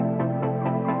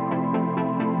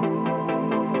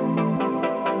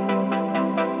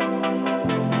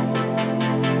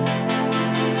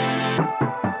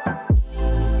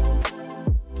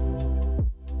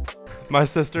My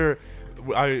sister,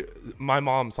 my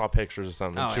mom saw pictures or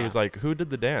something. Oh, She was like, "Who did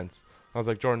the dance?" I was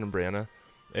like, "Jordan and Brianna,"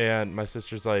 and my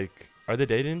sister's like, "Are they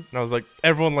dating?" And I was like,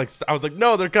 "Everyone likes." I was like,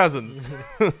 "No, they're cousins."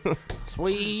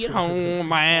 Sweet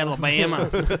home Alabama.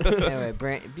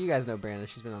 Anyway, if you guys know Brandon,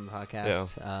 she's been on the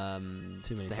podcast.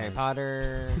 Too many the Harry times.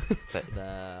 Potter,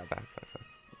 the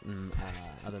Facts.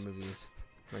 other movies,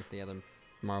 like the other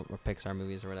Marvel or Pixar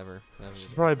movies or whatever.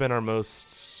 She's probably been our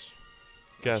most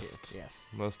guest. Yes,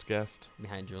 Most guest.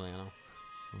 behind Giuliano.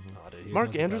 Oh, dude, he Mark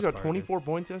was the Andrews best got part, dude. 24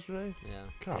 points yesterday. Yeah,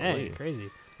 Golly. Dang, crazy.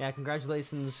 yeah.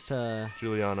 Congratulations to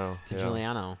Giuliano.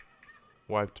 Giuliano.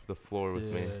 Wiped the floor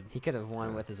with me. Dude. He could have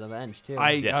won with his bench too.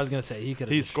 I Yes. was gonna say he could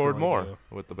have. He scored more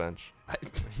with the bench.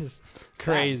 Just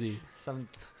Crazy. some.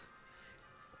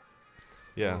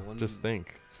 Yeah, Well, just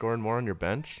think. Scoring more on your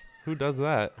bench? Who does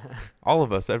that? All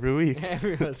of us every week, it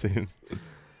Everyone's- seems.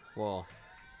 Well,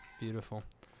 Beautiful.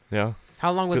 Yeah.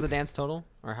 how long was Good. the dance total,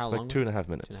 or how It's long? like 2.5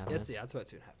 minutes. 2.5 It's minutes. it's about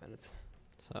 2.5 minutes.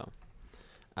 So,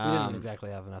 We didn't exactly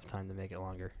have enough time to make it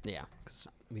longer yeah. because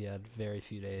we had very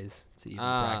few days to even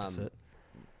Um, practice it.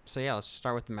 So yeah, let's just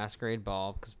start with the masquerade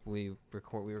ball because we were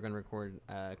going to record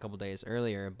a couple days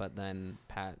earlier, but then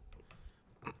Pat,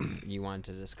 you wanted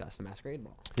to discuss the masquerade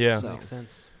ball. Yeah. So- Makes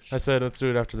sense. I said, let's do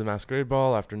it after the masquerade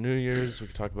ball, after New Year's. We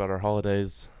could talk about our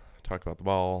holidays, talk about the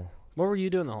ball. What were you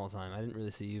doing the whole time? I didn't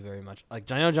really see you very much.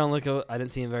 Like I know John Lico, I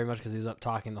didn't see him very much because he was up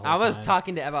talking the whole I time. was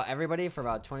talking about everybody for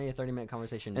about 20 to 30 minute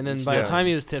conversation. And then each by Yeah. the time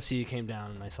he was tipsy, he came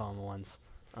down and I saw him once.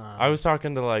 I was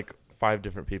talking to like 5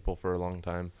 different people for a long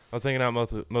time. I was hanging out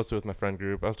mostly with my friend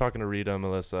group. I was talking to Rita,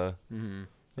 Melissa. Mm-hmm.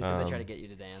 They said they tried to Um, get you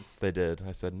to dance. They did.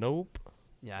 I said, nope.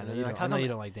 Yeah, I And know then you they're don't, like, I know "How you come-"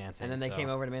 don't like dancing. And then they so. came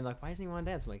over to me and like, why doesn't he want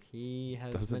to dance? I'm like, he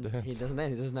Doesn't dance. He doesn't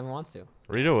dance. He just never wants to.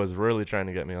 Rita was really trying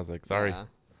to get me. I was like, sorry. Yeah.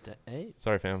 Hey,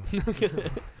 Sorry, fam.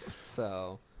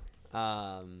 So,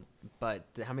 but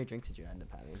how many drinks did you end up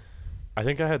having? I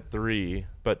think I had 3,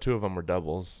 but 2 of them were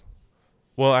doubles.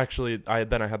 Well, actually, I had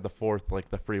the 4th, like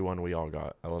the free one we all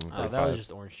got. oh, 11:45. that was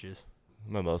just orange juice.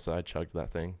 Mimosa. I chugged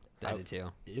that thing I did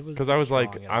too. It was because I was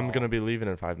like, strong at I'm all. gonna be leaving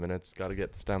in 5 minutes. Got to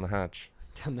get this down the hatch.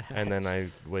 Down the And then hatch.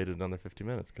 I waited another 50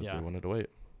 minutes because Yeah. we wanted to wait.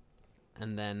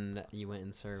 And then you went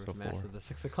and served So mass 4. at the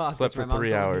 6 o'clock. Slept which my for mom 3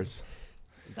 told me. hours.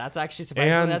 That's actually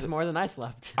surprisingly And- that's more than I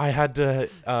slept. I had to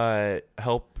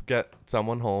help get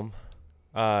someone home.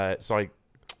 So I,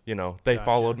 they Gotcha.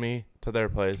 followed me to their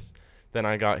place. Then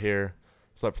I got here,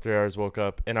 slept for 3 hours, woke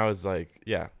up, and I was like,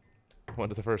 went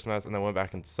to the first mass, and then went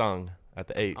back and sung at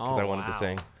the 8 because I Oh, wanted to wow.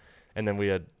 sing. And then we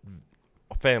had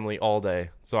family all day,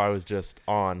 so I was just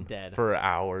on Dead. for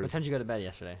hours. What time did you go to bed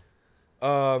yesterday?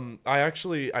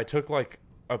 I took like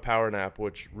a power nap,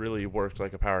 which really worked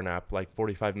like a power nap, like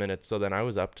 45 minutes. So then I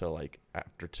was up till like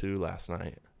after 2 last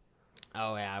night.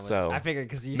 Oh yeah, So, I figured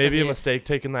because you Maybe a sent me mistake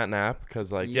taking that nap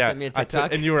because like You yeah, sent me a I took-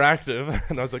 TikTok? and you were active,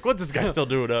 and I was like, what's this guy still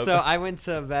doing up? So I went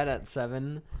to bed at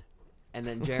 7, and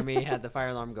then Jeremy had the fire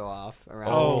alarm go off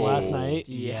around. Oh, 8. last night?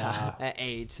 Yeah, Yeah. at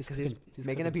 8 because he's He's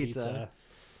making a cooking pizza.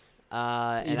 He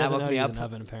And that doesn't woke know me he's up. in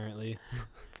oven apparently.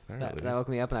 That Apparently. woke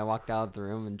me up, and I walked out of the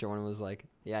room, and Jordan was like,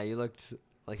 "Yeah, you looked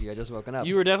like you had just woken up."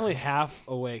 You were definitely half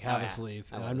awake, half Oh, yeah, asleep.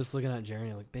 I And I'm was. just looking at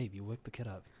Jeremy like, babe, you woke the kid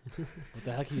up. What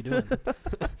the heck are you doing?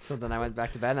 So then I went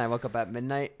back to bed, and I woke up at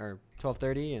midnight or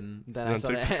 12:30, and then I on saw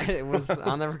that it was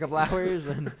on there for a couple hours,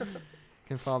 and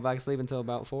can fall back asleep until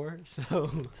about 4.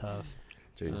 So Tough.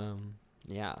 Jeez.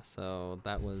 yeah, so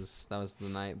that was the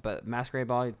night. But Masquerade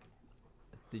Ball,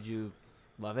 did you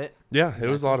love it? Yeah, it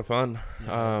was a lot of fun.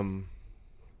 Yeah.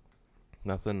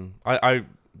 Nothing. I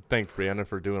thanked Brianna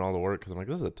for doing all the work because I'm like,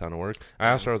 this is a ton of work. I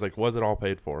asked her, I was like, was it all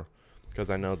paid for? Because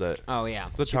I know that Oh yeah,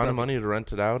 it's a She ton of broke money to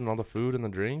rent it out and all the food and the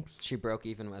drinks. She broke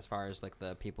even as far as like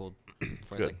the people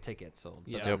for good. like tickets sold.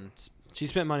 But Yeah. Yep. then She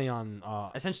spent money on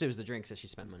essentially it was the drinks that she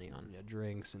spent money on.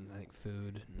 drinks and I think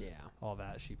food, and Yeah, all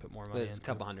that. She put more but money it's a into.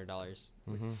 couple $100,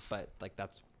 Mm-hmm. but like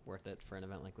that's worth it for an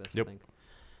event like this. Yep. I think.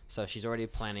 So she's already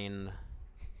planning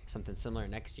something similar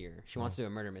next year. She wants to do a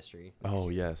murder mystery. next Oh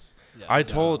year. yes, Yeah, I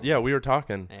so- told. Yeah, we were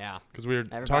talking Yeah. because we were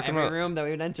Every talking about room that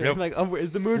we would enter, Yep. I'm like, oh,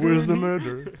 where's the murder? where's the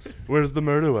murder, where's the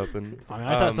murder weapon. I mean,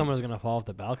 I thought someone was gonna fall off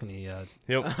the balcony Yep.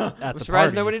 at I'm the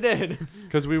surprised party. nobody did.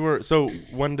 Because we were. So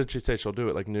when did she say she'll do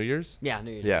it? Like New Year's? Yeah,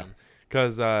 New Year's. Yeah. Eve.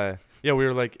 Because we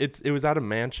were like, it was at a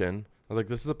mansion. I was like,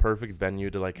 this is a perfect venue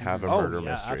to like have a Oh, murder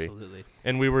yeah, mystery. absolutely.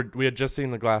 And we had just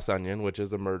seen The Glass Onion, which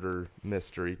is a murder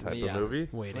mystery type Yeah. of movie.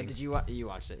 Waiting. What did you you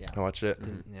watched it? Yeah. I watched it.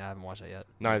 Yeah, I haven't watched that yet.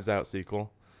 Knives Out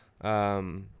sequel.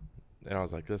 And I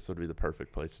was like, this would be the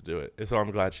perfect place to do it. So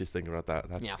I'm glad she's thinking about that.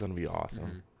 That's Yeah. gonna be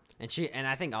awesome. Mhm. And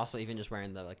I think also even just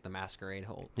wearing the masquerade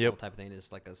whole Yep. type of thing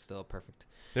is like a still perfect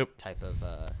Yep. type of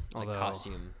like Although-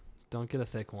 costume. Don't get a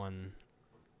thick one.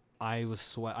 I was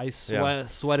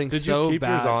sweating Did so you keep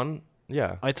bad. yours on?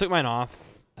 Yeah. I took mine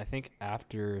off, I think,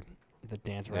 after the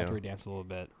dance, or Yeah. after we danced a little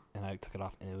bit, and I took it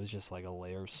off, and it was just like a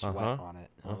layer of sweat Uh-huh. on it.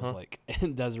 And I was like,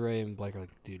 and Desiree and Blake are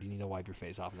like, dude, you need to wipe your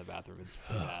face off in the bathroom. It's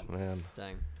pretty bad. Man.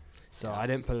 Dang. So Yeah. I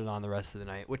didn't put it on the rest of the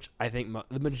night, which I think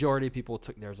the majority of people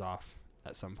took theirs off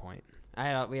at some point.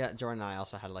 Jordan and I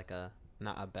also had like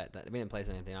not a bet that we didn't place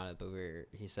anything on it, but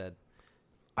he said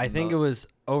I think it Mo- was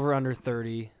over under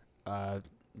 30 the-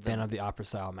 Fan of the Opera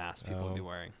style mask people would be Oh.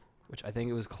 wearing, which I think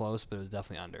it was close, but it was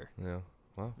definitely under. Yeah.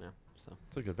 Well, yeah, so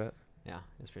it's a good bet. yeah,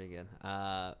 it's pretty good.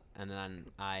 And then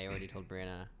I already told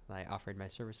Brianna that I offered my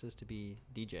services to be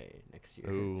DJ next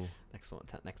year, Ooh. next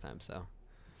time. So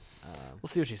We'll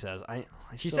see what she says.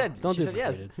 she still- said don't she do said it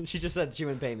yes. for free, She just said she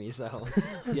wouldn't pay me. So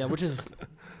dude. Yeah, which is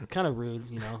kind of rude,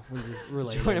 you know. When you're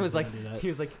related, Jordan was you like, don't do that. he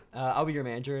was like, I'll be your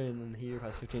manager, and then he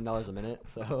requests $15 a minute.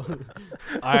 So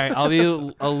All right, I'll be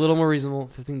a little more reasonable.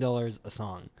 $15 a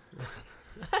song.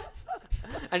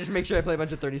 I just make sure I play a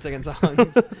bunch of 30-second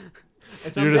songs.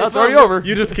 It's You're okay. just- It's already over.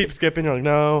 You just keep skipping. You're like,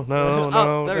 no, no, Oh,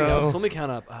 no, there we go. no. So let me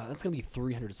count up. That's gonna be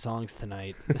 300 songs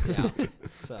tonight. Yeah.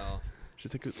 So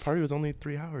She's like, the party was only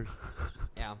 3 hours.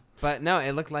 yeah, but no,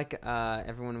 it looked like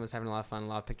everyone was having a lot of fun. A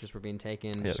lot of pictures were being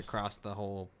taken Yes. just across the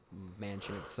whole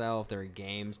mansion itself. There were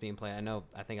games being played.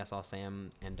 I think I saw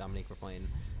Sam and Dominique were playing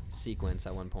Sequence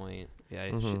at one point. Yeah,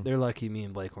 Mhm. they're lucky me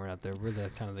and Blake weren't up there. We're the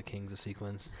kind of the kings of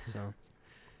sequence. So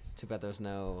Too bad there's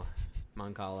no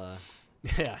Moncala.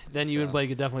 yeah, then you and So, Blake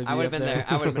could definitely be I would have up been there.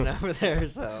 I would have been there. over there.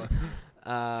 So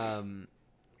I'm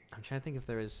trying to think if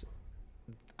there was.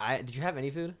 Did you have any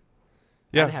food?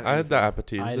 Yeah, didn't have I any had the food.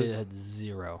 appetizers. I had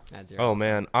zero. I had zero Oh also.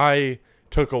 man, I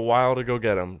took a while to go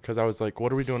get them because I was like,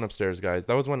 "What are we doing upstairs, guys?"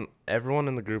 That was when everyone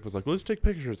in the group was like, "Let's take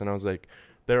pictures," and I was like,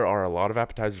 "There are a lot of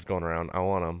appetizers going around. I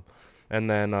want them." And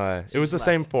then it you was the just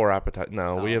same left? 4 appetizers.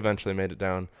 No, Oh, we okay. eventually made it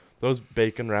down. Those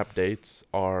bacon wrap dates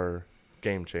are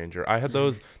game changer. I had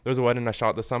those. There was a wedding I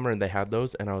shot this summer, and they had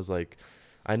those, and I was like,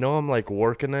 I know I'm like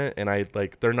working it, and I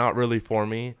like they're not really for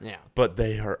me, Yeah. but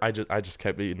they are. I just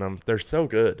kept eating them. They're so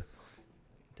good,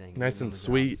 Dang, nice you and know the job.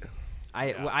 sweet.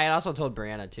 I also told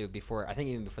Brianna too before. I think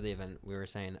even before the event, we were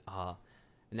saying,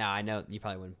 now I know you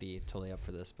probably wouldn't be totally up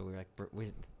for this, but we were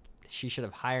like, she should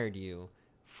have hired you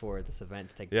for this event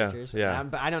to take Yeah, pictures. yeah.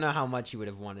 But I don't know how much you would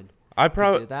have wanted. I do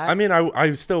probably. that? I mean,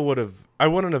 I still would have. I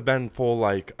wouldn't have been full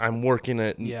like I'm working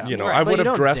it. Yeah, You know, Right, I But would you have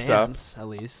don't dressed dance, at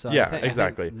least. So Yeah, I think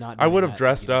exactly. not up. I doing would have that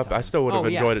dressed given up. I time. still would have Oh,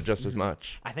 yeah. enjoyed it just as Mhm.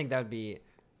 much. I think that would be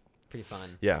pretty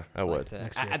fun. Yeah, I to, like, would. to-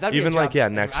 Next year. that'd be a Even, like, job. yeah,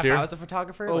 If- next if year. I was a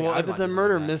photographer. Oh, like, well, I if would it's a want to do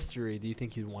murder that. mystery, do you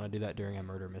think you'd want to do that during a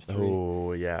murder mystery?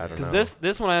 Oh yeah, I don't Because know.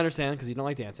 this one I understand because you don't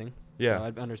like dancing. Yeah. So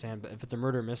I understand. But if it's a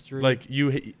murder mystery, like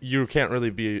you can't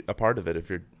really be a part of it if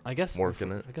you're. I guess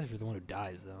working it. I guess if you're the one who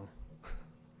dies, though.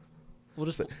 We'll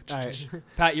just. Say- All right,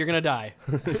 Pat, you're gonna die.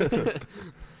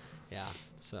 Yeah.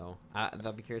 So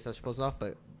I'll be curious how she pulls it off.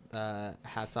 But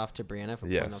hats off to Brianna for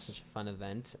pulling off Yes. such a fun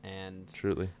event. And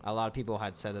Truly. a lot of people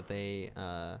had said that they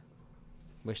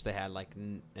wish they had like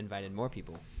invited more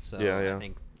people. So Yeah, I yeah.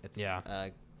 think it's Yeah.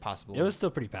 possible. It was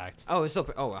still pretty packed. Oh, it's still.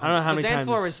 I don't know how the many dance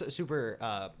floor times- was super.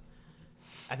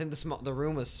 I think the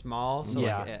room was small, so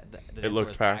Yeah. like the dance It floor looked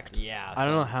was packed. Yeah. I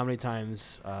don't so know how many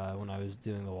times when I was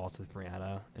doing the waltz with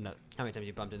Brianna, and how many times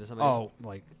you bumped into somebody. oh,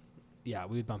 like, yeah,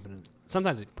 we would bump into.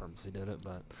 Sometimes we purposely did it,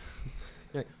 but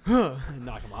You're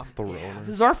knock them off. Throw Yeah. them.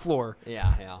 This is our floor.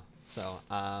 Yeah. So,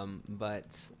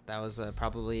 but that was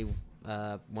probably one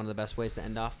of the best ways to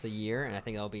end off the year, and I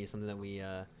think that'll be something that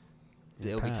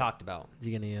it'll be Pat, talked about.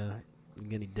 You get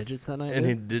any digits that night?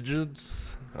 Any dude?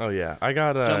 digits? Oh yeah, I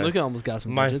got Gianluca almost got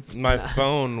some my digits. my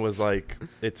phone was like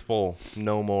it's full,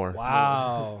 no more.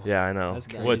 Wow. Yeah, I know. That's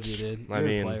crazy, Which dude. I You're a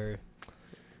mean, player.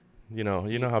 you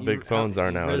know how big phones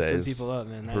are you rizzed some nowadays. people up,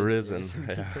 man. That is- Prison. Some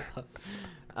Yeah. people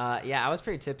up. Yeah, I was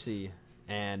pretty tipsy,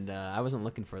 and I wasn't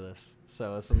looking for this.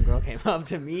 So some girl came up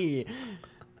to me,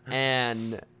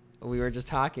 and we were just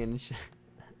talking,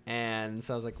 and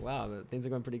so I was like, "Wow, things are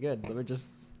going pretty good. Let me just."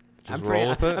 roll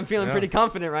with it? I'm feeling Yeah. pretty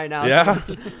confident right now. Yeah.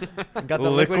 So I've got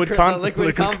the Liquid liquid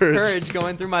liquid courage. courage.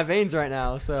 Going through my veins right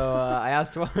now. So I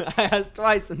asked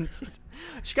twice, and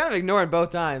she kind of ignored both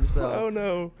times. So Oh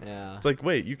no. yeah, It's like,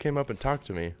 wait, you came up and talked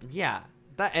to me. yeah.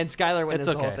 That and Skylar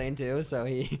witnessed the whole okay. thing too. So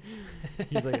he's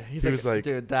like, He was like-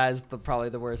 dude, that is probably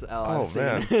the worst L Oh, I've seen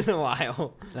man. in a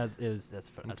while. That's That's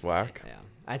funny. whack. Yeah,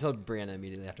 I told Brianna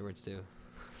immediately afterwards too.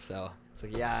 So it's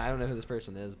like, yeah, I don't know who this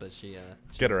person is, but she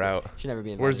Get her out. She never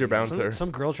be. Where's your invited again. bouncer?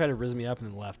 Some girl tried to rizz me up and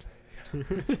then left.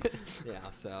 Yeah.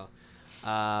 So,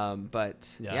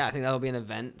 but Yeah. yeah, I think that'll be an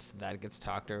event that gets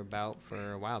talked about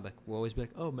for a while. Like we'll always be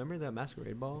like, oh, remember that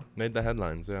masquerade ball? Made the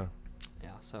headlines, yeah. Yeah.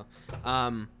 So,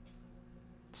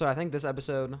 So I think this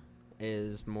episode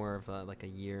is more of like a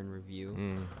year in review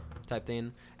type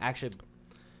thing. Actually,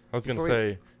 I was gonna before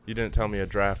say you didn't tell me a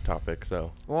draft topic,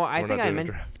 so well, I we're think not I doing a meant.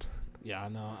 draft. Yeah,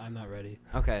 no, I'm not ready.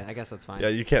 Okay, I guess that's fine. Yeah,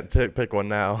 you can't pick one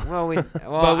now. Well, we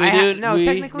But we no, we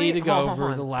technically need to go hold over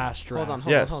on. the last draft. Hold on,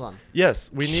 Yes. hold on.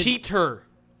 Yes, we need. Cheater.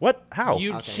 What? How?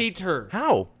 You Okay. cheater.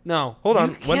 How? No. Hold on.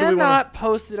 You When do we wanna- cannot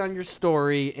post it on your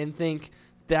story and think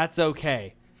that's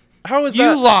okay. How is You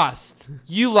that? lost.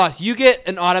 You lost. You get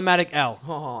an automatic L.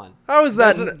 Hold on. How is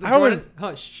that? How Jordan, is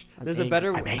hush. I'm There's angry. a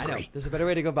better. I'm I know. angry. There's a better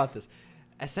way to go about this.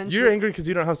 Essentially, you're angry because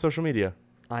you don't have social media?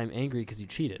 I'm angry because you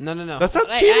cheated. No. That's not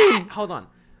Hey, cheating. hold on.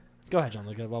 Go ahead, John.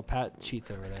 Look at well, Pat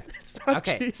cheats over there. It's not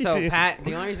Okay, so cheating. Pat,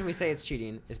 the only reason we say it's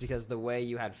cheating is because the way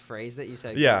you had phrased it. You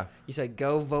said, Yeah. You said,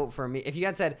 "Go vote for me." If you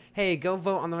had said, "Hey, go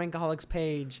vote on the Rankaholics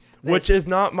page," Which is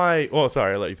not my. Well,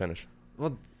 sorry, I'll let you finish.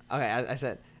 well, okay. I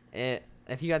said,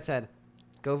 if you had said,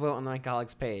 "Go vote on the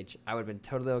Rankaholics page," I would have been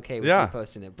totally okay with Yeah. you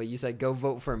posting it. But you said, "Go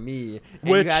vote for me,"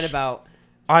 and Which you had about.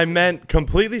 I meant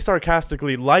completely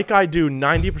sarcastically, like I do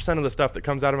 90% of the stuff that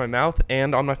comes out of my mouth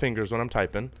and on my fingers when I'm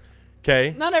typing.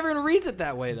 Okay, Not everyone reads it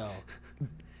that way, though.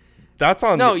 that's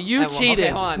on. No, you Okay,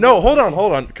 cheated. hold on. No, hold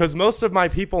on, because most of my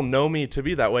people know me to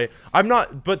be that way. I'm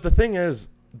not, but the thing is,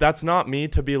 that's not me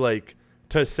to be like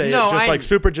to say No, it just like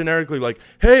super generically, like,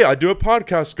 "Hey, I do a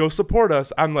podcast, go support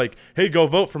us." I'm like, "Hey, go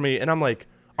vote for me," and I'm like,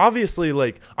 obviously,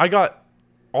 like, I got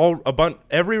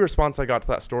every response I got to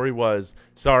that story was,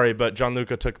 "Sorry, but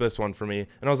Gianluca took this one for me,"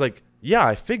 and I was like, "Yeah,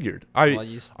 I figured. Well,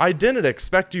 I didn't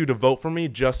expect you to vote for me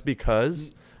just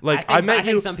because." Like I meant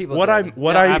think you. some people what did.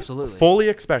 Yeah, I absolutely. fully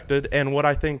expected, and what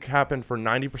I think happened for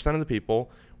 90% of the people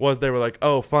was they were like,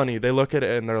 "Oh, funny." They look at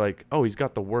it and they're like, "Oh, he's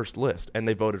got the worst list," and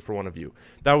they voted for one of you.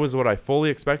 That was what I fully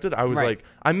expected. I was Right. like,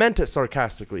 I meant it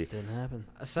sarcastically. Didn't happen.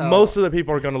 So Most of the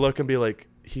people are going to look and be like,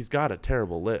 "He's got a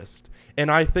terrible list,"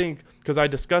 and I think because I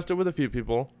discussed it with a few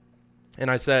people, and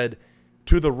I said,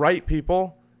 to the right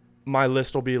people, my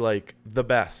list will be like the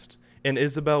best. And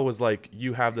Isabel was like,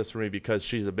 "You have this for me," because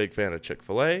she's a big fan of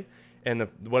Chick-fil-A and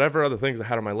whatever other things I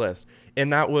had on my list.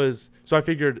 And that was, so I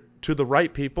figured to the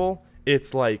right people,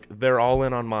 it's like they're all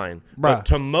in on mine. Bruh. But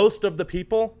to most of the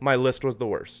people, my list was the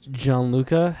worst.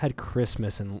 Gianluca had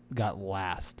Christmas and got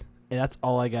last. And that's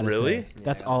all I gotta Really? say.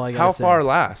 That's Yeah. all I gotta How say. far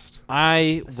last?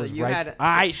 I So was you right. had-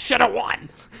 I should have won.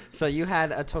 So you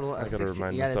had a total I of got to 16.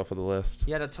 remind You had, myself of the list.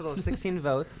 you had a total of 16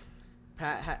 votes.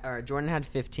 Jordan had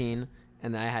 15,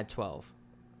 and I had 12.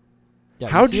 Yeah,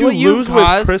 How'd see you what you've lose with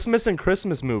caused? Christmas and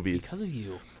Christmas movies? Because of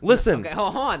you. Listen, Okay,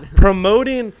 hold on.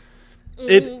 promoting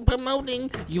it.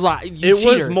 Promoting. You lie. You It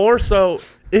was cheater. more so.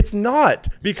 It's not,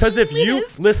 because if you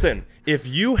listen, if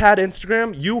you had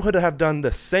Instagram, you would have done the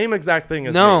same exact thing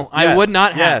as me. No, I Yes, would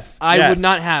not have. Yes, I yes, would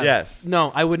not have. Yes,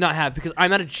 No, I would not have because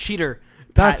I'm not a cheater.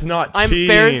 That's Pat. not I'm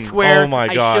fair and cheating. square. Oh my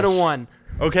I gosh. should have won.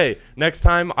 Okay, next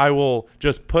time I will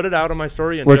just put it out on my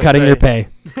story and We're just cutting say your pay.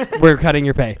 We're cutting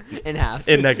your pay. In half.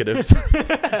 in negatives.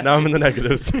 Now I'm in the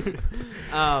negatives.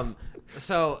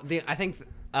 So I think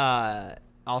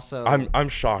also. I'm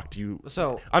shocked.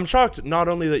 So I'm shocked not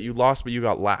only that you lost, but you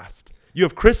got last. You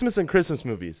have Christmas and Christmas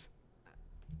movies.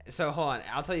 hold on.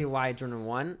 I'll tell you why Jordan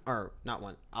won, or not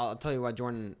won. I'll tell you why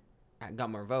Jordan got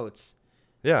more votes.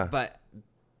 Yeah. But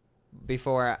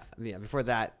before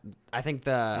that, I think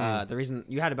the reason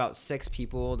you had about 6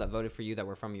 people that voted for you that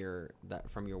were from your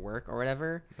work or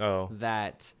whatever Oh.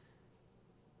 that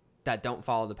don't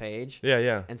follow the page, Yeah.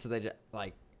 Yeah. and so they just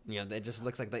it just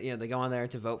looks like that they go on there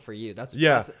to vote for you. That's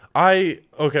Yeah. That's,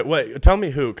 Okay. Wait. Tell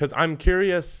me who, because I'm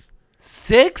curious.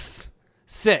 6.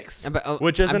 but,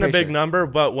 Which I'm isn't a pretty big sure. number,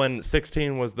 but when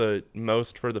 16 was the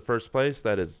most for the first place,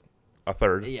 that is a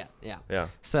third. Yeah. Yeah.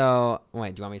 So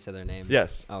wait, do you want me to say their name?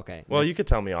 Yes. Okay. Well, you could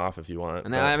tell me off if you want.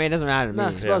 No, I mean, it doesn't matter to No,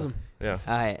 me. expose Yeah. him. Yeah.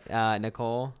 All right,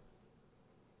 Nicole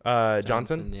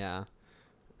Johnson? Yeah.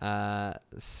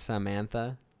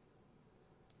 Samantha.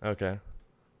 Okay.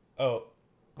 Oh,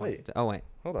 wait. Oh wait.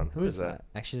 Hold on. Who is that?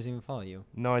 Actually, doesn't even follow you.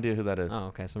 No idea who that is. Oh,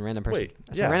 okay. Some random person. Wait,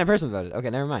 Some yeah. random person voted. Okay,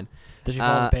 never mind. Does she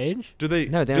follow the page? Do they?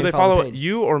 No, they do don't they follow the follow page.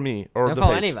 you or me or Don't the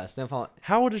follow page? any of us. Don't follow.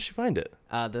 How did she find it?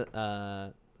 This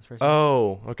person.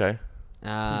 Oh, okay.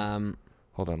 So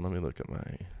Hold on. Let me look at my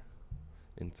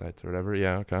insights or whatever.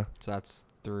 Yeah. Okay. that's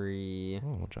 3.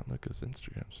 Oh, John Lucas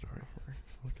Instagram story.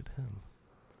 Look at him.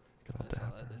 Got all I saw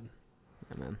that. that, dude.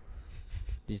 Yeah, man.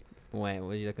 Wait,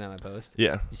 was you looking at my post?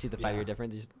 Yeah. You see the Yeah. 5-year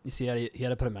difference? You see, he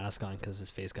had to put a mask on because his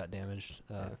face got damaged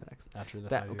after the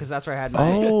 5 years. Because that's where I had my.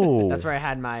 Oh. That's where I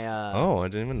had my. Oh, I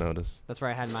didn't even notice. That's where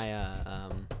I had my. I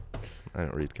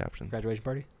don't read captions. Graduation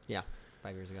party?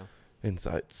 5 years ago.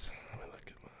 Insights. Let me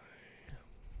look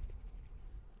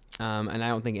at And I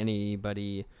don't think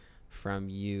anybody from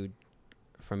you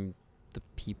from the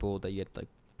people that you had like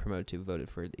promoted to voted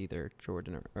for either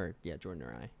Jordan or Jordan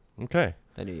or I. Okay.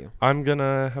 That knew you. I'm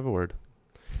gonna have a word.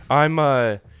 I'm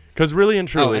because really and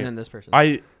truly, and then this person.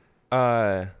 I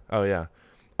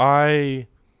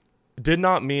did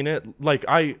not mean it. Like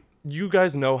you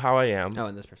guys know how I am.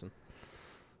 and this person.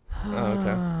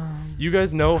 Okay. You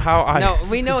guys know how I. No,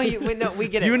 we know we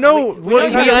get it. You know we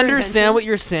what know We your understand what intentions.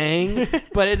 you're saying,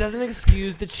 but it doesn't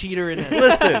excuse the cheater in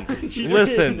this.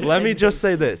 Listen. Let me just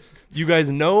say this. You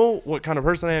guys know what kind of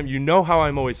person I am. You know how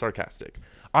I'm always sarcastic.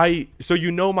 So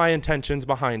you know my intentions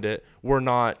behind it were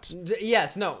not.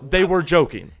 Yes. No. They were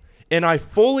joking, and I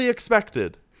fully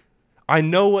expected. I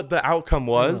know what the outcome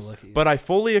was, look at you. but I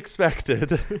fully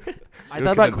expected. I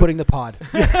thought about quitting the pod.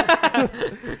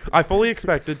 I fully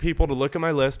expected people to look at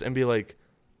my list and be like,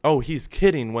 "Oh, he's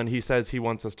kidding when he says he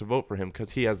wants us to vote for him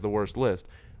because he has the worst list,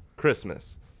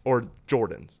 Christmas or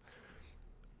Jordan's."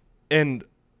 And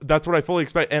that's what I fully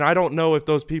expect. And I don't know if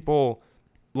those people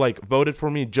like voted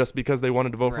for me just because they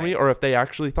wanted to vote for me, Right. or if they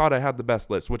actually thought I had the best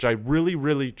list, which I really,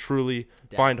 really, truly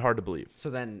find hard to believe. So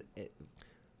then.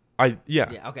 Yeah.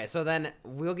 Okay. So then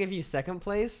we'll give you second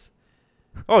place.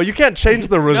 Oh, you can't change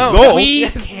the results. No, we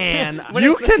can.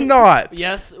 You cannot.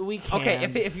 Yes, we can. Okay.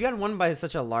 If you had won by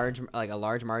such a large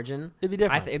margin, it'd be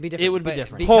different. it'd be different. It would be but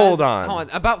different. because- Hold on.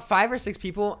 About 5 or 6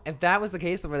 people, if that was the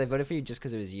case, where they voted for you just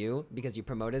because it was you, because you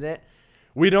promoted it.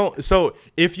 We don't. So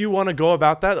if you want to go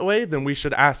about that way, then we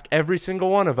should ask every single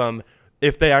one of them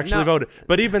if they actually No. voted.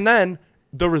 But even then,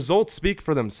 the results speak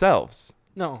for themselves.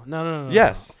 No.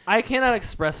 Yes. I cannot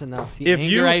express enough the If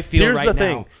anger you, I feel here's right the now.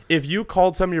 thing: if you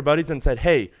called some of your buddies and said,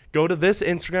 "Hey, go to this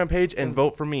Instagram page and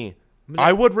vote for me,"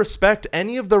 I would respect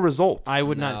any of the results. I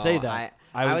would not say that.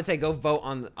 I would say go vote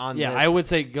on Yeah, this. I would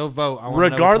say go vote. I wanna know which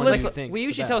one Regardless- you think's We the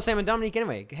usually tell best. Sam and Dominique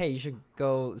anyway. Hey, you should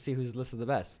go see whose list is the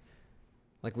best.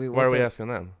 Like Why are we say, asking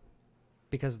them?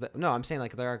 Because I'm saying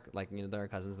like there are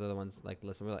cousins. They're the ones like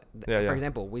listen. We're like, Yeah, for yeah.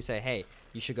 example, we say, hey,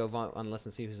 you should go vote on the list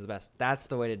and see who's the best. That's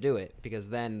the way to do it, because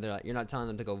then they're like, you're not telling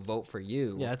them to go vote for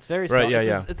you. Yeah, it's very Right,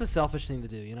 it's a selfish thing to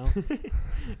do, you know?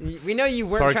 We know you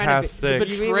weren't Sarcastic. trying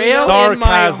to. Betrayal in my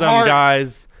Sarcasm, heart.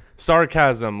 guys.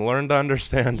 Sarcasm. Learn to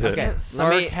understand it. Okay. Let me-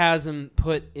 Sarcasm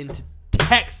put into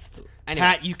text. Anyway.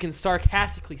 Pat, you can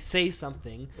sarcastically say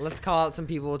something. Let's call out some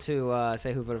people to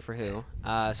say who voted for who.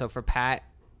 So for Pat,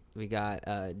 we got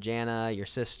Jana, your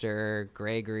sister,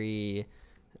 Gregory.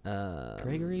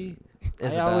 Gregory?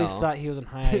 Isabel. I always thought he was a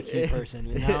high IQ person,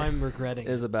 and now I'm regretting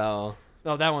it. Isabel.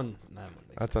 Oh, that one makes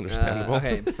That's sense. understandable.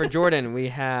 Okay, for Jordan, we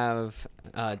have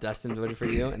Dustin voted for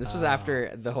you, and this was Oh.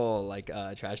 after the whole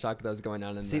trash talk that was going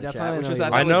on in See, the that's chat, how I which know was you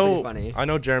that like I was know. pretty funny. I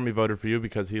know Jeremy voted for you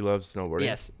because he loves snowboarding.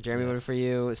 Yes, Jeremy voted for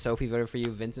you. Sophie voted for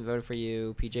you. Vincent voted for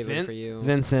you. PJ voted for you.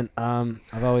 Vincent,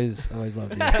 I've always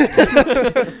loved you.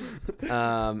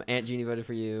 Aunt Jeannie voted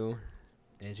for you.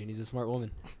 And Jeannie's a smart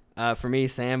woman. For me,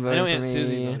 Sam I voted know for Aunt me.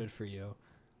 Susie voted for you.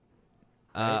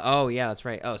 Oh yeah, that's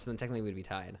right. Oh, so then technically we'd be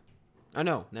tied. Oh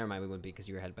no, never mind. We wouldn't be because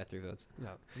you were ahead by 3 votes.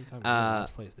 No, you talking about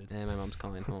last place, dude. And my mom's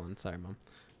calling. Hold on, sorry, mom.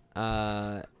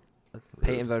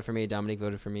 Peyton voted for me. Dominique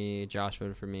voted for me. Josh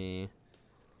voted for me.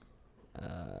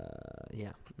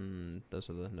 Yeah, those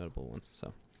are the notable ones.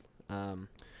 So, So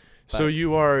but-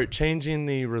 you are changing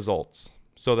the results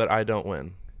so that I don't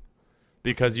win,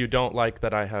 because you don't like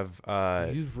that I have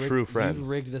true friends. You've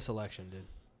rigged this election, dude.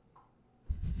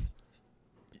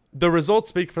 The results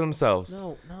speak for themselves.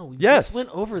 No, we Yes. just went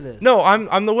over this. No,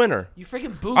 I'm the winner. You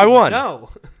freaking booed. I won. No.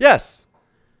 Yes.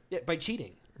 Yeah, by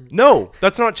cheating. No,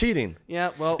 that's not cheating.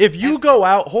 Yeah, well. If you go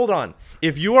out, hold on.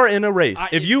 If you are in a race,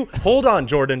 I- hold on,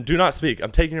 Jordan, do not speak.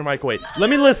 I'm taking your mic away. Let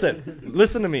me listen.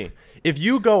 Listen to me. If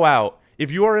you go out, if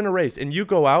you are in a race and you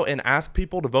go out and ask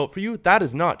people to vote for you, that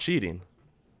is not cheating.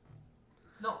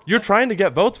 No. You're trying to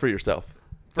get votes for yourself.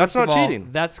 That's First of not all, cheating.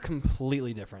 That's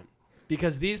completely different.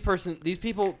 Because these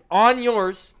people on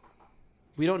yours,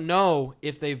 we don't know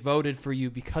if they voted for you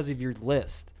because of your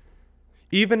list.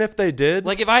 Even if they did,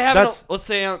 Like if I have, that's- let's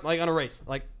say on a race,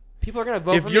 like people are gonna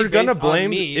vote if for you're me gonna based on blame,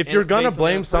 me if and you're gonna based on the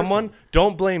blame other person. someone,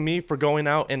 don't blame me for going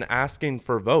out and asking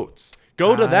for votes.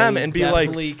 Go to them I and be like,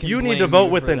 definitely can you need blame to vote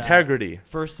you with for that. integrity.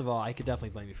 First of all, I could definitely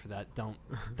blame you for that. Don't.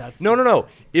 That's No.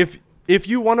 If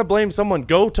you want to blame someone,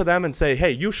 go to them and say,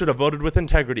 hey, you should have voted with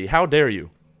integrity. How dare you?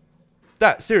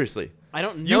 That, seriously. I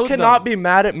don't know. You cannot them. be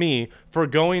mad at me for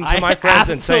going to I my friends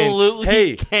and saying, absolutely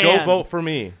hey, go can. vote for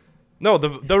me. No,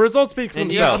 the results speak for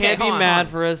And you themselves. can't be hold on, mad hold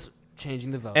on. for us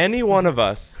changing the votes. Any one of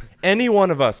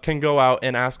us can go out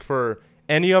and ask for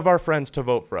any of our friends to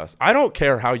vote for us. I don't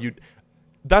care how you.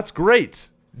 That's great.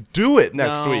 do it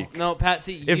next No, week. No, Pat.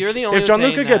 See, If, you're the only if one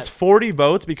Gianluca saying gets that. 40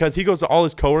 votes because he goes to all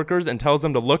his coworkers and tells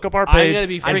them to look up our I'm page gonna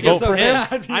be and freaking vote so for him,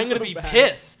 bad. I'd be I'm gonna so be bad.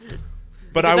 pissed.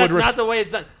 but Because I would that's not the way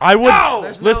it's done. I would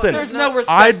No! listen. There's no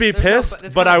respect. I'd be There's no- pissed,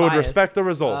 it's but kinda I would biased. respect the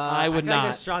results. I would feel like not.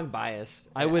 there's strong bias.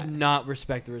 I would not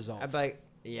respect the results. I'd be like,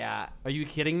 yeah. Are you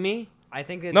kidding me? I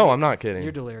think that. No, I'm not kidding.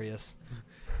 You're delirious.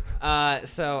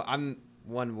 So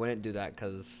wouldn't do that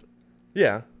because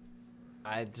Yeah.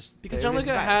 I just Because they'd be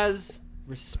Gianluca biased. has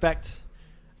respect.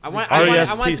 I want to be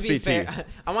RESPCT. fair.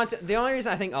 I want to. The only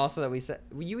reason I think also that we said,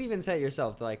 you even said it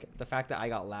yourself, like the fact that I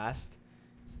got last,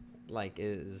 like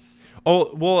is.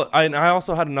 Oh, well, I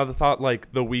also had another thought,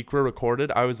 like, the week we're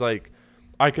recorded, I was like,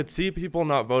 I could see people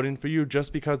not voting for you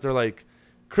just because they're like,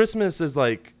 Christmas is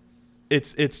like,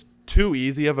 it's too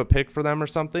easy of a pick for them or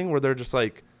something, where they're just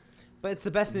like, But it's the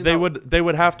best thing. they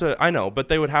would have to, I know, but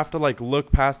they would have to, like,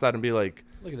 look past that and be like,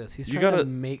 Look at this. He's You trying to gotta-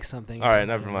 make something. all right, out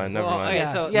never of mind, this. never Well, mind. okay,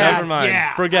 so Never mind.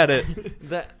 Yeah. Forget it.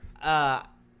 the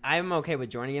I'm okay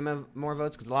with joining him of more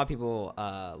votes because a lot of people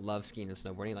love skiing and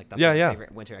snowboarding. Like that's Yeah, their yeah.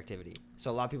 favorite winter activity. So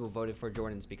a lot of people voted for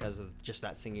Jordan's because of just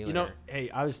that singular. You know,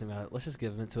 hey, I was thinking about it. Let's just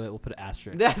give him into it. We'll put an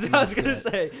asterisk. that's what I was gonna next to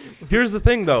it. say. Here's the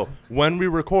thing, though. When we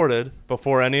recorded,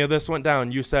 before any of this went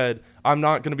down, you said, I'm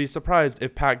not going to be surprised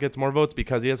if Pat gets more votes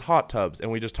because he has hot tubs. And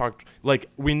we just talked, like,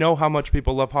 we know how much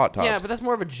people love hot tubs. Yeah, but that's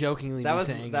more of a jokingly That me was-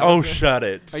 saying. that that. Oh, was- shut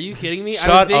it. Are you kidding me? I Shut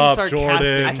was being up, sarcastic.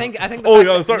 Jordan. I think. The Oh, fact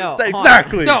yeah, that- no, hold on.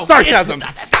 exactly. No, Sarcasm. It's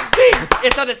not the same thing.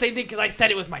 It's not the same thing because I said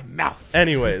it with my mouth.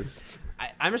 Anyways.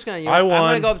 I'm just gonna. I I'm gonna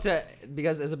won. go up to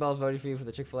because Isabel voted for you for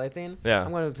the Chick-fil-A thing. Yeah. I'm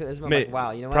going to Isabel. May- Like,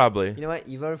 wow, you know what? probably. You know what?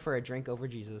 You voted for a drink over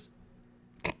Jesus.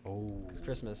 Oh. 'Cause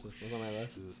Christmas was on my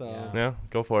list. So Yeah. Yeah,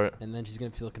 go for it. And then she's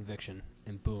gonna feel a conviction,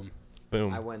 and boom,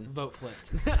 Boom. I win. vote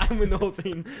flipped. I win the whole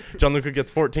thing. Gianluca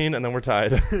gets 14, and then we're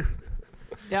tied.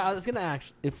 Yeah, I was gonna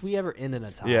ask if we ever end in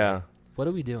a tie. Yeah. What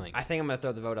are we doing? I think I'm gonna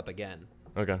throw the vote up again.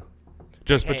 Okay.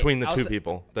 Just Hey, between the I'll two s-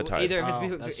 people that Well, tied. either if it's Oh,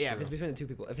 between, that's if true. it's between the two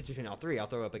people. If it's between all three, I'll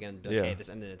throw it up again. Be like, Yeah. hey, this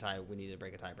ended in a tie. We need to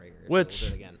break a tiebreaker. So Which- we'll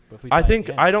do it again. But if we I tie think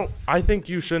again- I think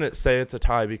you shouldn't say it's a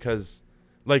tie because,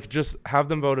 like, just have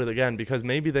them voted again because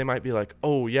maybe they might be like,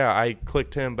 oh yeah, I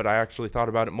clicked him, but I actually thought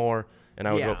about it more, and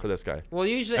I would Yeah. vote for this guy. Well,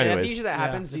 usually, Anyways. if usually that Yeah,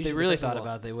 happens, If usually they the really person thought will-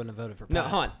 about it, they wouldn't have voted for. No,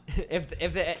 Pat. hold on.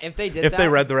 If they did If that, they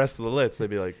read the rest of the list, they'd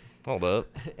be like, hold up.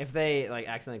 if they like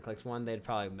accidentally clicked one, they'd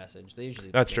probably message. They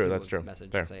usually That's yeah, true, people that's would true.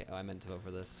 Message Fair. and say, oh, I meant to vote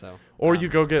for this. So Or you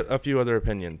go get a few other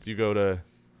opinions. You go to,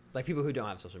 like people who don't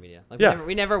have social media. Like Yeah.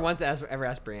 we never once ever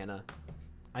asked Brianna.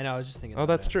 I know. I was just thinking. oh,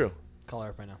 about that's it. true. Call her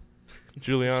up right now.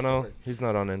 Giuliano, She's he's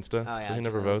not on Insta. Oh yeah, so he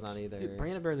never Giuliano's votes. Not either. Dude,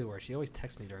 Brianna barely works. She always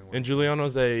texts me during work. And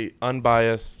Giuliano's a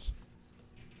unbiased.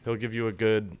 He'll give you a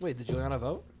good. Wait, did Juliana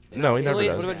vote? No, he never Celine,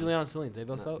 does. What about Juliana and Celine? They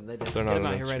both No, vote. they didn't. They're Get not him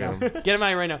on out here right now. Instagram. Get him out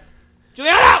here right now.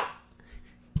 Juliana!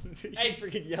 she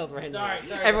freaking yelled right Sorry, now.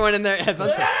 sorry. Everyone in their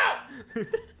headphones. I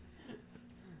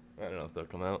don't know if they'll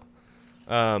come out.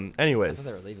 I thought Anyways,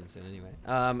 they were leaving soon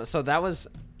anyway. So that was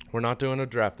we're not doing a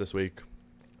draft this week.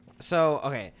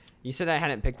 okay. You said I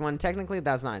hadn't picked one. Technically,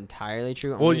 that's not entirely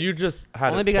true. Well, Only- you just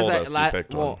had only it because told us you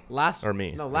picked one. last Or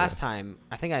me, No, I last guess. time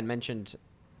I think I had mentioned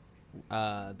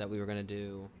that we were gonna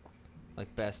do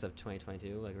like best of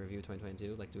 2022, like review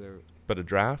 2022, like do a But a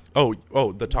draft? Oh,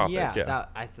 the topic. Yeah.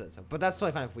 That, I thought so. But that's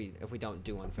totally fine if we don't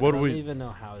do one. For What I do don't we- even know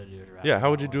how to do a draft. Yeah. How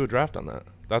at would you all. do a draft on that?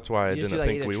 That's why I you just didn't do like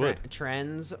think either we would.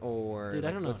 trends or Dude, I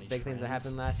like, don't know what's any big things that trends.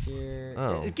 happened last year.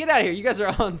 Oh. Get out of here! You guys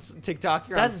are on TikTok.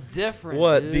 You're That's on, different.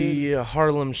 What dude. the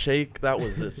Harlem Shake? That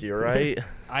was this year, right?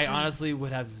 I honestly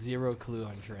would have zero clue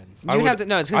on trends. I You'd would- have to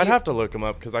no. It's 'cause I'd you- have to look them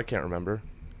up because I can't remember.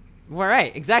 Well,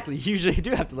 right, exactly. You usually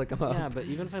do have to look them up. Yeah, but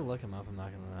even if I look him up, I'm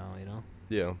not gonna know. You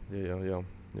know.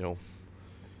 Yeah.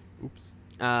 Oops.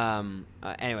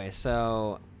 Anyway,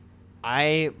 so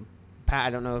Pat, I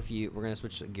don't know if we're gonna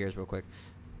switch gears real quick.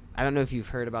 I don't know if you've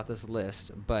heard about this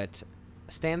list, but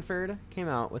Stanford came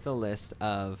out with a list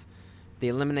of the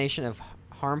elimination of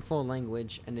harmful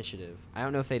language initiative. I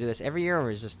don't know if they do this every year or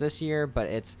is just this year, but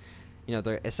it's,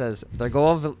 it says their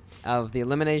goal of the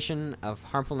elimination of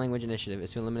harmful language initiative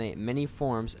is to eliminate many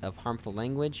forms of harmful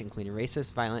language, including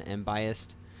racist, violent, and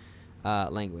biased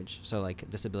language. So like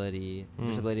disability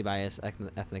bias,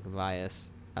 ethnic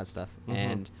bias, that stuff. Mhm.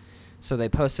 And so they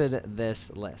posted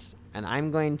this list, and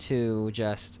I'm going to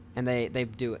and they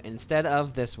do, instead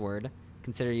of this word,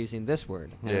 consider using this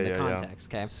word in the context.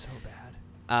 Okay. It's so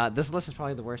bad. This list is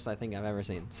probably the worst I think I've ever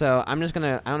seen. So I'm just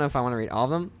gonna. I don't know if I want to read all of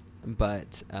them,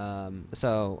 but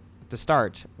so to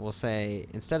start, we'll say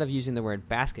instead of using the word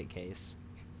basket case,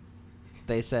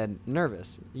 they said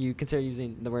nervous. You consider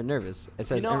using the word nervous. It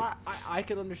says I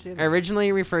could understand. That.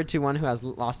 originally referred to one who has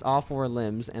lost all 4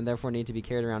 limbs and therefore need to be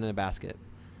carried around in a basket.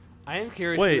 I am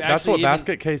curious. Wait, who that's actually what even-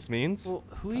 basket case means? Well,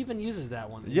 who even uses that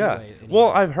one? Yeah. Anyway, Well,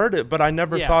 anymore? I've heard it, but I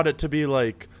never Yeah. thought it to be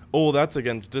like, oh, that's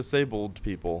against disabled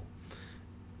people.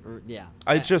 Yeah.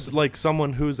 It's just like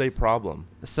someone who's a problem.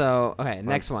 So, okay,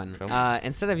 next Let's one. come.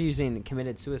 Instead of using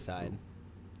committed suicide,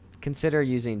 consider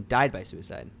using died by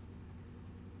suicide.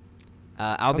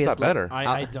 How's that better?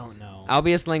 I don't know.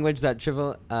 Albeit language that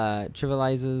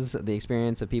trivializes the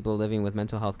experience of people living with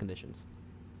mental health conditions.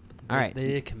 All right. They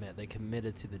did commit. They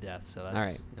committed to the death. So that's All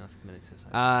right. That's committing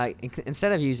suicide.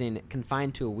 Instead of using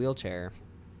confined to a wheelchair,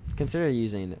 consider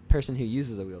using person who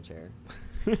uses a wheelchair.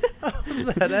 How's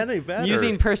that any better?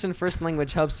 Using person first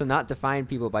language helps to not define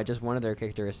people by just one of their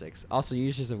characteristics. Also,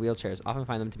 users of wheelchairs often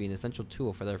find them to be an essential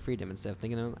tool for their freedom instead of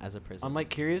thinking of them as a prison. I'm like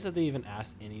curious if they even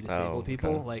ask any disabled Oh,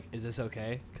 people, okay. like, is this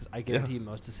okay? Because I guarantee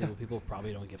most disabled people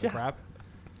probably don't give a Yeah. crap.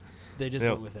 They just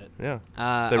Yep. went with it. Yeah.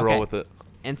 They They roll with it.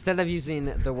 Instead of using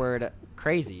the word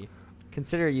crazy,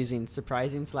 consider using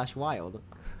surprising/wild.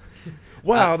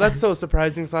 Wow, that's so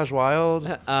surprising / wild.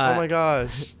 Oh my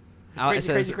gosh.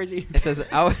 Crazy. It says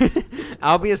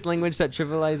albeit language that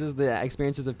trivializes the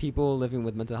experiences of people living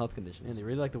with mental health Man, conditions. they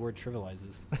really like the word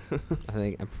trivializes. I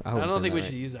think I I hope I'm don't saying think we that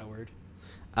should right. use that word.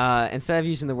 Instead of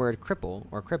using the word cripple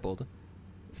or crippled,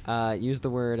 use the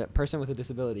word person with a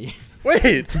disability.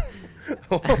 Wait.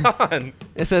 Hold on.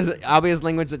 It says albeit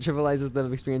language that trivializes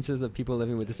the experiences of people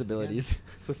living with disabilities.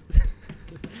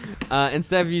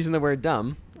 Instead of using the word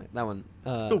dumb, that one.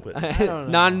 Stupid. I don't know.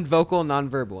 Non-vocal,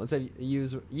 non-verbal. Instead,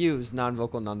 use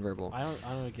non-vocal, non-verbal. I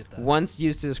don't get that. Once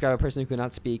used to describe a person who could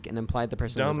not speak and implied the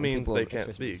person was Dumb means incapable they of can't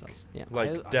expressing speak. themselves. Yeah.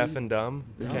 Like I deaf mean, and dumb.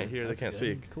 They No, can't hear. They that's can't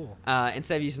good. speak. Cool.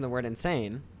 Instead of using the word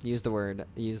insane, use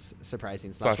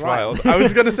surprising / wild. I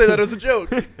was gonna say that was a joke.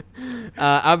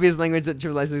 Obvious language that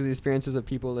trivializes the experiences of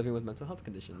people living with mental health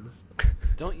conditions.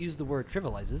 Don't use the word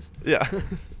trivializes. Yeah.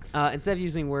 Instead of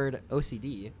using word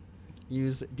OCD,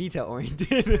 use detail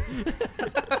oriented.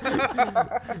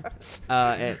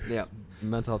 Yeah,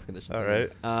 mental health conditions. All right.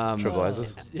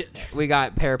 Trivializes. We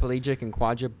got paraplegic and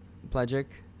quadriplegic.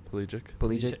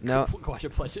 Pelagic. No.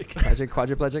 Quadriplegic.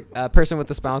 Quadriplegic. Person with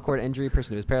a spinal cord injury.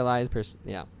 Person who is paralyzed.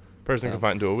 Yeah. Person So-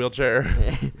 confined to a wheelchair.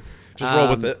 Just roll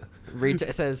with it.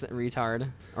 It says retard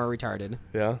or retarded.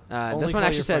 Yeah. Only This one call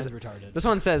actually your says. friends retarded. This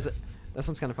one says. This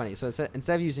one's kind of funny. So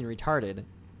instead of using retarded,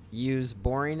 use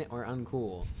boring or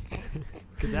uncool.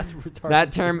 Because that's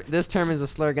retarded. This term is a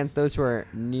slur against those who are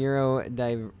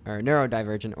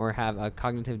neurodivergent or have a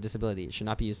cognitive disability. It should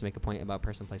not be used to make a point about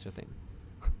person, place, or thing.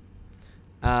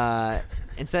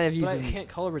 Instead of But I using, can't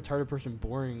call a retarded person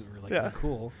boring or like Yeah.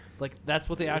 cool. Like that's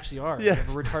what they actually are. Yeah. If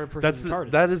a retarded person That's is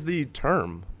retarded. that is the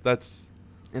term. That's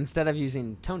instead of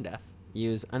using tone deaf,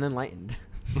 use unenlightened.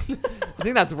 I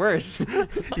think that's worse. yeah.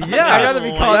 I'd rather be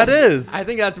called. That is. I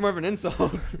think that's more of an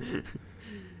insult.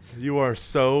 You are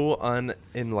so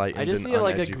unenlightened. I just and see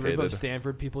like a group uneducated. of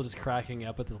Stanford people just cracking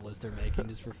up at the list they're making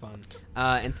just for fun.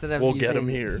 Instead of We'll using, get 'em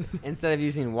here. Instead of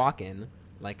using walk-in,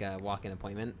 like a walk-in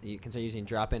appointment, you consider using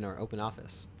drop-in or open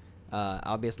office.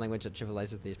 Obvious language that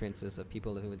trivializes the experiences of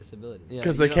people living with disabilities. Yeah,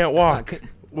 Because you they know- can't walk.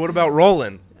 What about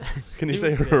rolling? Can you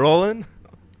say Stupid. rolling?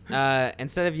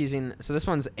 Instead of using, so this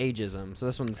one's ageism. So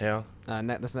this one's Yeah.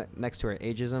 next to our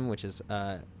ageism, which is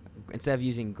instead of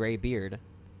using gray beard,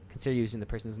 consider using the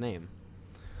person's name.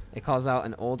 It calls out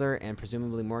an older and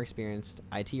presumably more experienced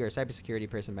IT or cybersecurity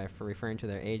person by referring to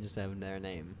their age instead of their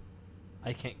name.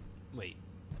 I can't wait.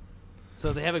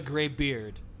 So they have a gray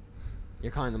beard.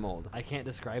 You're calling them old. I can't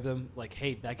describe them like,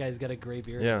 hey, that guy's got a gray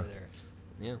beard Yeah. over there.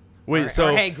 Yeah. Wait. Or- So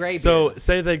or, hey, gray so beard.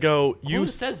 say they go. Who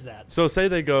says that? So say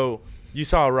they go. You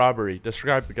saw a robbery.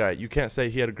 Describe the guy. You can't say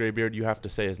he had a gray beard. You have to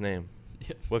say his name.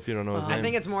 Yeah. What if you don't know his name? I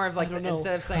think it's more of like I don't know.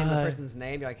 instead of saying the person's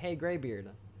name, you're like, hey, gray beard.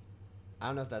 I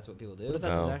don't know if that's what people do. What if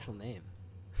that's his No. actual name?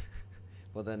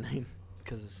 Well then,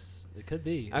 Because it could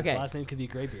be. Okay. His last name could be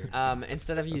Graybeard.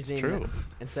 instead of That's using true.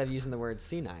 the word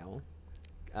senile,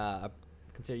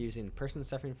 consider using person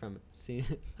suffering from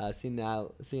senility.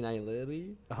 Senile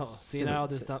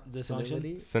dysfunction.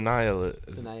 Senility? Senile.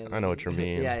 Senility. I know what you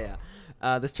mean.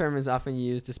 Yeah. This term is often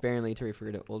used sparingly to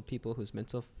refer to old people whose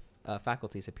mental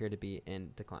faculties appear to be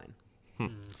in decline.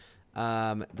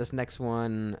 Mm. This next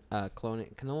one,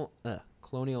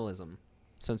 colonialism.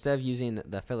 So instead of using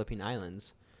the Philippine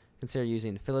Islands, consider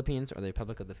using Philippines or the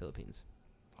Republic of the Philippines.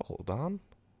 Hold on.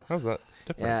 How's that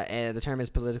different? Yeah, the term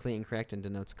is politically incorrect and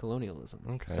denotes colonialism.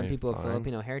 Okay, Some people of fine.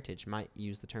 Filipino heritage might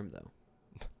use the term though.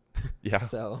 Yeah.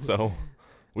 So-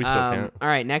 We still can't. All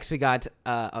right, next we got.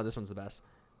 This one's the best.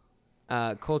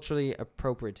 Culturally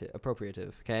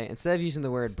appropriative. Okay, instead of using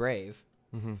the word brave.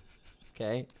 Mm-hmm.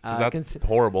 Okay. That's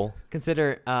horrible.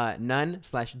 Consider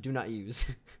none/do not use.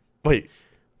 Wait.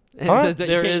 It Huh? says that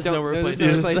you There can't- is no don't- there's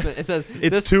replacement. replacement. It says It's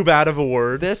this, too bad of a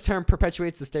word. this term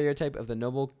perpetuates the stereotype of the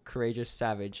noble, courageous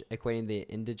savage, equating the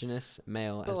indigenous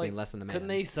male But, as like, being less than a man. Couldn't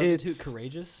they substitute It's-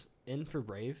 courageous in for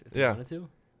brave if they Yeah. wanted to?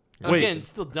 Wait. Again, it's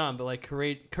still dumb, but like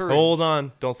courage. Hold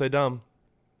on. Don't say dumb.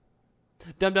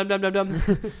 Dumb, dumb, dumb, dumb, dumb.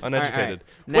 Uneducated.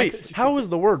 Next, Wait, how is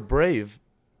the word brave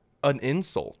an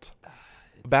insult?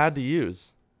 Bad to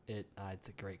use. It's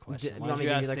a great you question. Why want don't me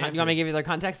to ask give you Stanford? want me to give you the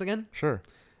context again? Sure.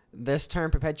 This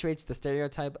term perpetuates the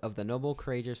stereotype of the noble,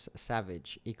 courageous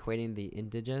savage, equating the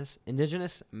indigenous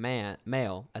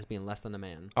male as being less than a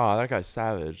man. Oh, that guy's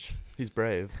savage. He's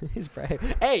brave. He's brave.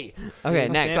 Hey. Okay. Well,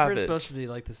 Next. Stop Stanford's it. supposed to be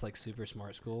like this like super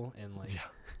smart school, and like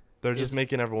They're just Is-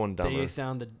 making everyone dumber. they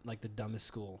sound like the dumbest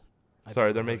school. I've Sorry,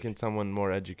 ever they're heard. making someone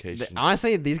more education.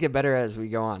 Honestly, these get better as we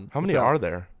go on. How many So, are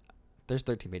there? There's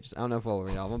 13 pages. I don't know if we'll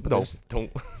read all of them, but No, there's.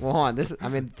 don't. Well, hold on. This. I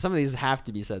mean, some of these have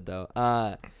to be said though.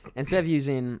 Instead of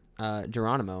using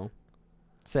Geronimo,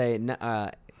 say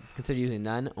consider using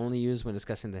none. Only used when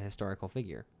discussing the historical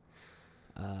figure.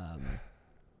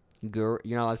 Guru.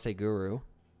 You're not allowed to say guru.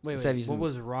 Wait, instead of wait. using- What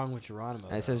was wrong with Geronimo?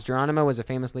 It says Geronimo was a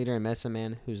famous leader and medicine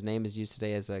man whose name is used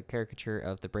today as a caricature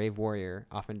of the brave warrior,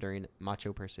 often during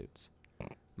macho pursuits.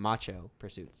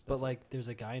 That's But like, there's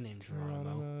a guy named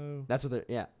Geronimo. that's what they're.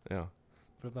 Yeah. Yeah.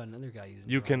 What about another guy using?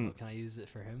 You Geronimo? can- Can I use it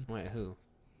for him? Wait, who?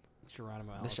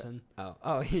 Geronimo The sh- Allison.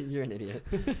 Oh, you're an idiot.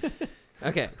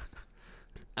 Okay.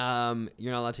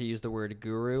 You're not allowed to use the word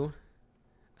guru.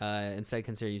 Instead,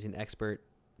 consider using expert,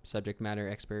 subject matter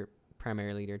expert,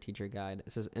 primary leader, teacher, guide.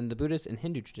 It says, in the Buddhist and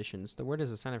Hindu traditions, the word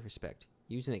is a sign of respect.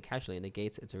 Using it casually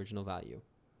negates its original value.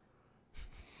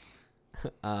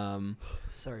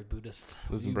 Sorry, Buddhists.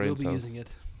 Losing We brain will be cells. using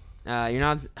it. You're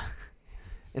not.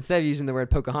 Instead of using the word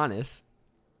Pocahontas,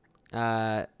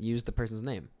 use the person's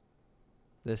name.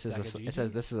 This is Sacagawea? it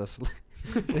says this is a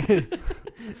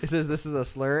it says this is a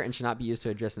slur and should not be used to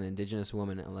address an indigenous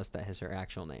woman unless that is her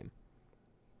actual name.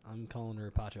 I'm calling her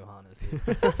Pocahontas, dude.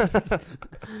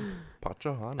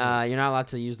 Pocahontas. You're not allowed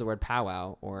to use the word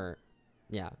powwow or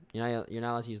you're not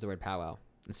allowed to use the word powwow.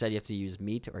 Instead, you have to use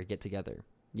meet or get together.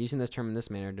 Using this term in this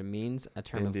manner demeans a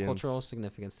term Indians. of cultural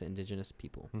significance to indigenous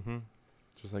people. Mm-hmm.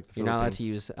 Just like the You're not allowed to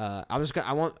Philippines. use.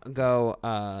 I won't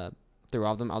go through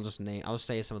all of them. I'll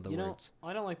say some of the You know, words.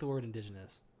 I don't like the word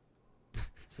indigenous.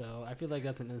 So I feel like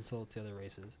that's an insult to other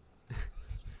races.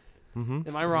 Mm-hmm.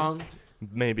 Am I wrong?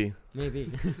 Maybe. Maybe.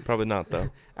 Probably not though.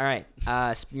 All right.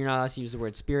 You're not allowed to use the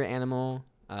word spirit animal.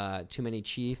 Too many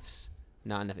chiefs.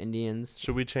 Not enough Indians.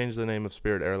 Should we change the name of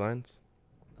Spirit Airlines?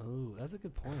 Oh, that's a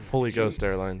good point. Holy Should we- Ghost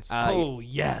Airlines. Oh,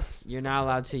 yes. You're not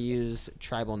allowed to use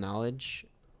tribal knowledge.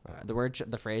 The word,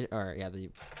 the phrase, or the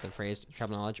phrase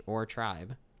tribal knowledge or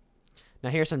tribe. Now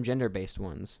here's some gender-based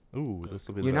ones. Ooh, this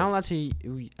will be. You're the not best.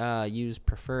 allowed to use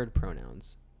preferred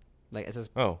pronouns. Like it says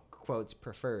Oh. quotes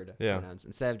preferred Yeah. pronouns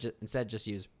instead just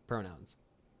use pronouns.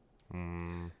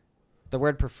 Mm. The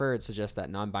word preferred suggests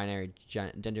that non-binary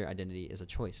gender identity is a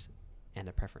choice and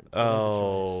a preference.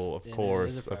 Oh, choice. of And it is a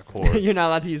course, of preference. course. You're not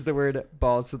allowed to use the word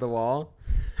balls to the wall.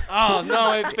 Oh,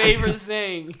 no, my favorite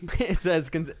saying. It says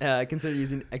consider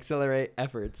using accelerate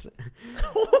efforts.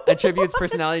 Attributes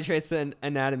personality traits to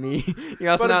anatomy.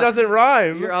 You're also But it not. doesn't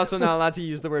rhyme. You're also not allowed to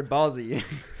use the word ballsy.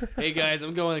 Hey, guys,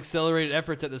 I'm going accelerated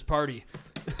efforts at this party.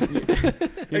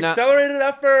 You're not. Accelerated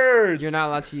efforts. You're not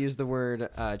allowed to use the word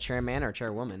chairman or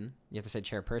chairwoman. You have to say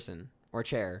chairperson or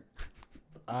chair.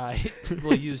 I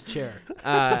will use chair.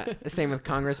 Same with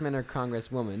congressman or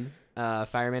congresswoman.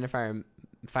 Fireman or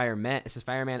fireman. It says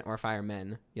fireman or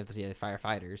firemen. You have to say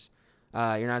firefighters.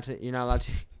 You're not allowed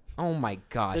to. Oh my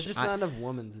gosh. There's just not enough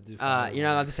women to do. You're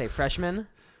not allowed to say freshman,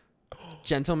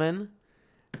 gentlemen,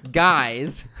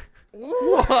 guys.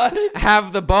 What?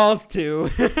 Have the balls to.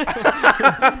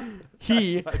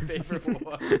 He. My favorite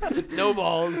one. No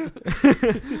balls.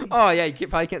 Oh yeah, you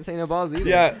probably can't say no balls either.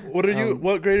 Yeah. What are you? Um,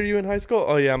 What grade are you in high school?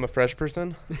 Oh yeah, I'm a fresh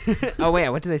person. Oh wait,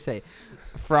 what did they say?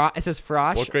 It says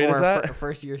frosh What grade or is that?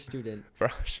 first year student.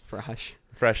 Fresh. Frosh.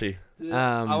 Freshy.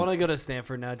 I want to go to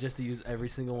Stanford now just to use every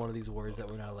single one of these words that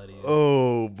we're not allowed to use.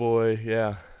 Oh boy.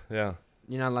 Yeah. Yeah.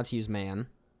 You're not allowed to use man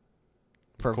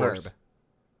for Of course. verb.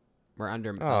 We're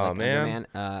under. Aw, like man. Under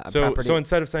man. So property. so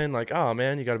instead of saying like, oh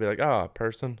man, you gotta be like, oh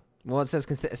person. Well, it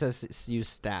says use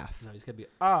staff. No, he's got to be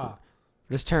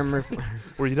This term.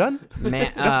 Were you done?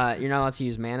 Man, you're not allowed to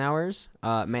use man hours.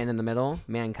 Man in the middle.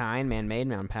 Mankind. Man-made.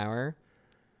 Man-power.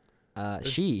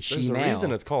 She There's a male.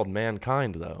 reason it's called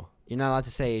mankind though. You're not allowed to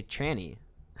say tranny.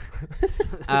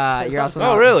 You're also.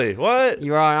 Oh not, really? What?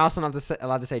 You are also not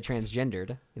allowed to say transgendered.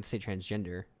 You have to say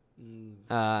transgender.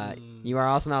 You are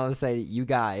also not allowed to say you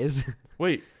guys.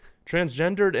 Wait.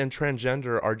 Transgendered and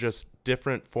transgender are just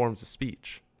different forms of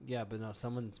speech. Yeah, but no,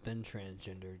 someone's been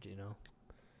transgendered.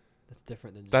 That's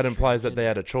different than. That just implies that they transgender.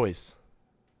 had a choice.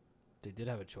 They did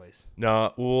have a choice.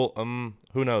 No, well,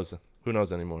 who knows? Who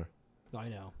knows anymore? No, I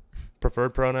know.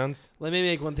 Preferred pronouns? Let me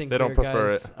make one thing They clear, don't prefer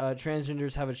guys.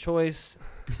 Transgenders have a choice,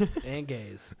 and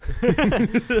gays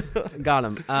Got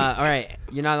him. All right.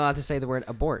 You're not allowed to say the word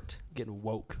abort. getting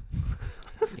woke.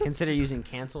 Consider using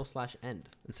cancel/end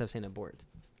instead of saying abort.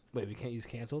 Wait, we can't use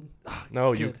canceled.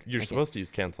 No, Good. you're Okay. supposed to use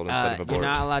canceled instead of abort. You're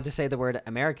not allowed to say the word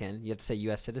American. You have to say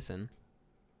U.S. citizen.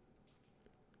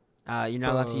 You're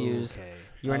not allowed to use. Okay.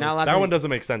 You are not allowed That to. one doesn't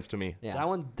make sense to me. Yeah. That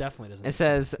one definitely doesn't. It make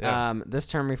says Yeah. this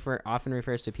term often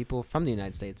refers to people from the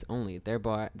United States only,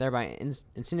 thereby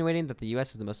insinuating that the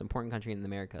U.S. is the most important country in the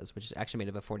Americas, which is actually made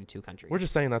up of 42 countries. We're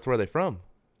just saying that's where they're from.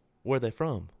 Where they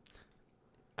from?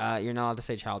 You're not allowed to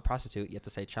say child prostitute. You have to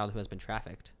say child who has been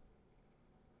trafficked.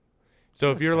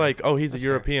 So if That's you're fair. like, oh, he's That's a fair.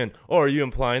 European, oh, are you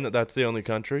implying that that's the only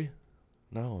country?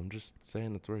 No, I'm just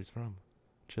saying that's where he's from.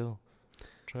 Chill,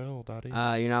 daddy.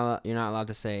 You're not allowed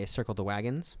to say circle the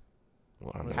wagons.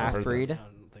 Well, I've sense. never heard that. half-breed. I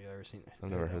don't think I've ever seen. I've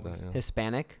never heard that. one. Yeah.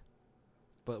 Hispanic.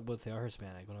 But what if they are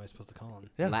Hispanic? What am I supposed to call them?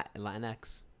 Yeah.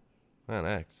 Latinx. Man,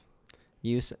 X.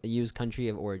 Use country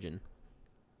of origin.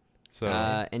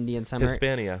 So Indian summer.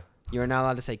 Hispania. You are not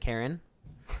allowed to say Karen.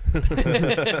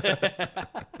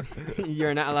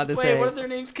 You're not allowed to Wait, say. what if their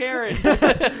name's Karen?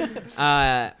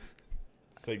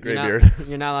 Say You're not, graybeard.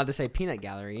 you're not allowed to say peanut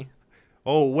gallery.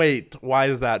 Oh wait, why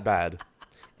is that bad?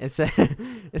 It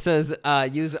says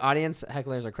use audience,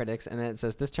 hecklers, or critics, and then it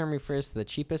says this term refers to the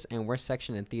cheapest and worst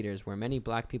section in theaters where many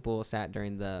black people sat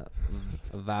during the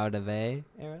Vaudeville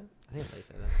era. I think that's how you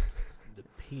say that. The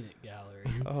peanut gallery.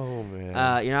 Oh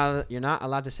man. You're not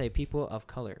allowed to say people of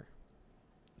color.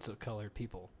 So colored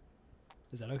people.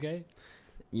 Is that okay?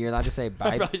 You're allowed to say I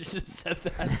bi. probably should have said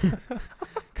that.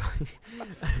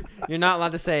 You're not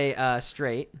allowed to say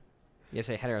straight. You have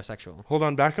to say heterosexual. Hold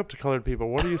on, back up to colored people.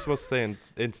 What are you supposed to say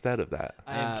instead of that?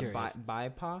 I am curious.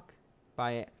 BIPOC,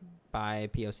 by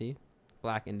POC,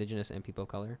 Black, Indigenous, and people of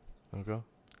color. Okay.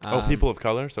 Um, People of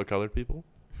color, so colored people.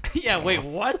 Yeah. Wait.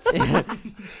 What?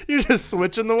 You're just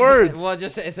switching the words. Well,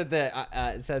 just it said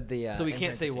the. So we in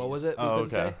can't say what was parentheses. it? We Oh,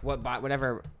 couldn't okay. say.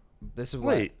 Whatever. This is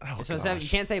Wait. what. Oh, So instead gosh. you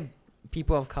can't say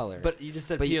people of color. But you just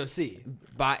said But you- POC.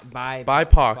 BIPOC,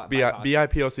 BIPOC, BIPOC,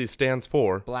 BIPOC stands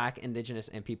for, Black, Indigenous,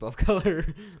 and people of color.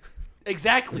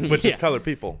 Exactly. which Yeah. is colored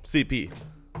people. CP,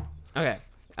 Okay.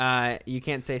 You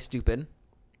can't say stupid.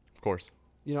 of course.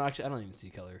 Actually, I don't even see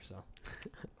color, so.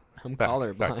 I'm Facts,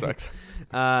 colorblind.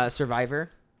 facts. Survivor.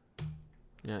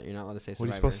 Yeah, you're not allowed to say What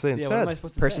are survivor. you supposed to say Yeah. What am I instead?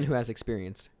 supposed to Person say? who has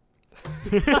experience.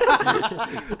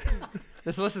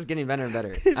 This list is getting better and better.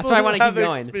 That's why I want to keep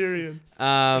going. Experience.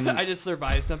 I just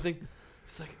survived something.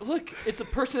 It's like, look, it's a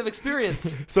person of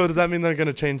experience. So does that mean they're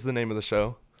gonna change the name of the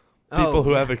show? People Oh,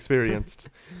 who have experienced.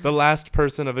 The last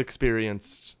person of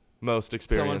experienced, most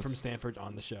experience. Someone from Stanford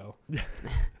on the show.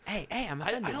 Hey, I'm I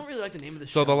offended. don't really like the name of the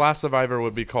So show. the last survivor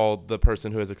would be called the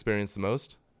person who has experienced the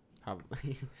most.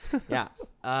 Probably. Yeah.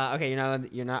 Okay,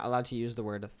 you're not allowed to use the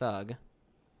word thug.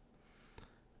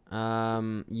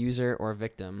 User or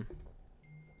victim.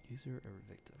 User or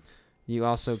victim? You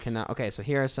also cannot. Okay, so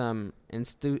here are some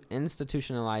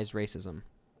institutionalized racism.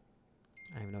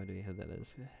 I have no idea who that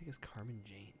is. Who the heck is Carmen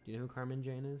Jane? Do you know who Carmen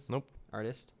Jane is? Nope.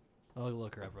 Artist. I'll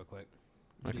look her up real quick.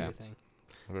 You Okay. Do your thing.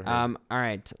 Never heard. All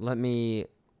right. Let me.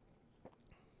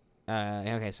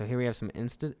 Okay, so here we have some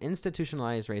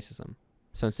institutionalized racism.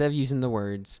 So instead of using the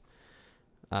words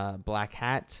black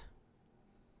hat,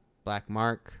 black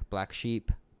mark, black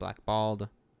sheep, black bald,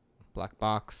 black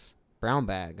box, brown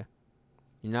bag,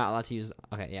 you're not allowed to use.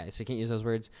 Okay, yeah, so you can't use those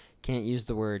words. Can't use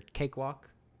the word cakewalk.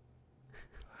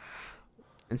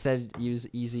 Instead, use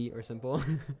easy or simple.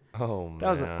 Oh man. That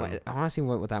was. I want to see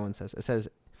what that one says. It says,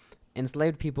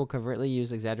 enslaved people covertly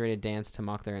use exaggerated dance to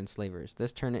mock their enslavers.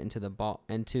 This turned it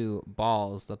into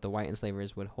balls that the white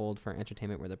enslavers would hold for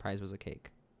entertainment, where the prize was a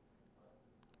cake.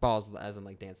 Balls, as in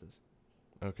like dances.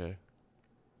 Okay.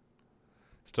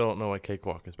 Still don't know what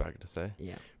cakewalk is back to say.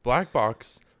 Yeah. Black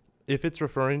box, if it's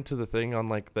referring to the thing on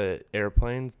like the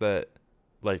airplanes that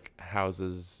like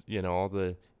houses, all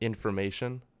the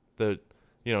information,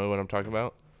 you know what I'm talking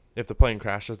about? If the plane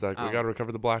crashes, like we Oh. got to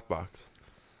recover the black box.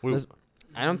 We, Does-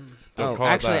 I don't. Don't Oh, call it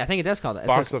actually, that. I think it does call that.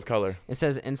 box of color. It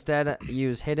says instead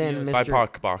use hidden Yes. mystery.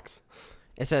 BIPOC box.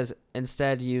 It says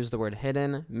instead use the word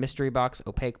hidden, mystery box,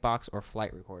 opaque box, or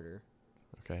flight recorder.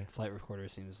 Okay. Flight recorder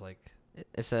seems like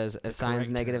It says assigns correct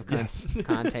negative term. Yes.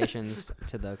 connotations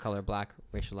to the color black,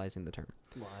 racializing the term.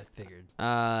 well, I figured.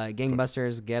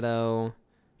 Gangbusters, ghetto,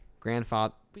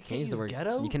 grandfather. We Can't can't use use the word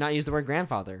ghetto. You cannot use the word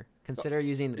grandfather. Consider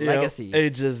using Yep, legacy.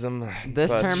 ageism.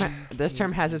 This such.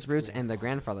 term has its roots in the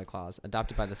grandfather clause,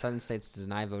 adopted by the southern states to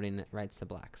deny voting rights to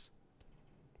blacks.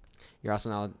 You're also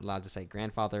not allowed to say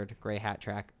grandfathered, gray hat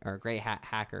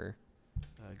hacker.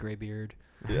 Graybeard.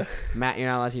 Yeah. You're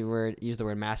not allowed to use the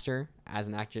word master as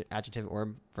an adjective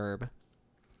or verb.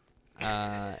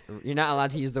 You're not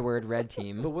allowed to use the word red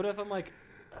team. But what if I'm like,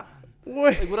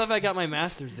 What? what if I got my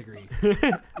master's degree?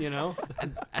 You know?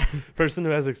 Person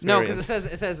who has No, experience. because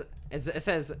it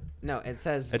says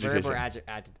verb or Education.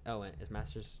 adjective. Oh, wait, it's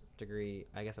master's degree.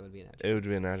 I guess it would be an adjective. It would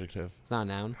be an adjective. It's not a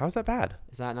noun. How's that bad?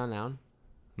 Is that not a noun?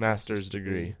 Master's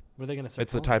degree. What are they gonna start?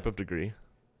 It's a calling type it? of degree.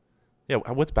 Yeah.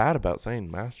 What's bad about saying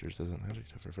master's as an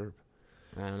adjective or verb?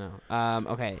 I don't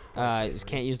know. Okay. Just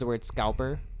can't use the word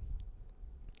scalper.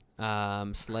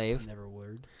 Slave. Never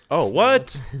word. Oh, Slave.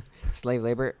 what? Slave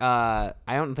labor. I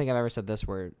don't think I've ever said this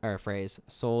word or phrase.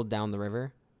 Sold down the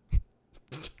river.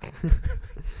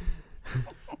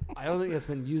 I don't think that's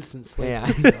been used since slavery. Yeah.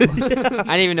 so. I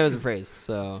didn't even know it was a phrase.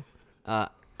 So,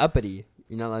 uppity.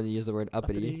 You're not allowed to use the word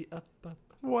uppity. Up.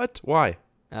 What? Why?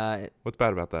 It What's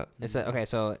bad about that? said okay.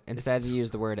 So instead, It's- you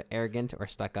use the word arrogant or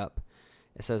stuck up.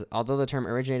 It says, although the term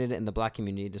originated in the black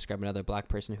community to describe another black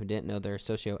person who didn't know their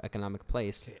socioeconomic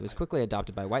place, Okay, it was quickly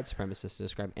adopted by white supremacists to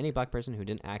describe any black person who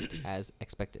didn't act as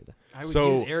expected. I would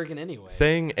So, use arrogant anyway.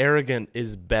 Saying arrogant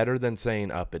is better than saying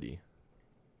uppity.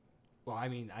 Well, I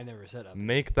mean, I never said up.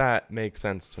 Make that make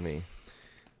sense to me.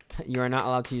 You are not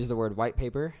allowed to use the word white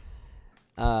paper.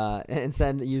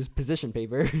 Instead, use position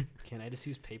paper. Can I just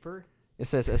use paper? It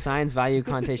says assigns value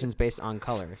connotations based on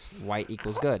colors. White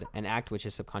equals good, an act which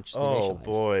is subconsciously Oh racialized.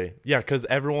 boy. Yeah, because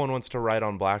everyone wants to write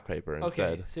on black paper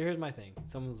instead. Okay, so here's my thing.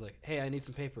 Someone's like, "Hey, I need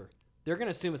some paper." They're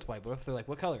gonna assume it's white. But if they're like,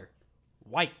 "What color?"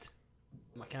 White.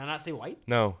 I'm like, can I not say white?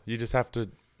 No, you just have to.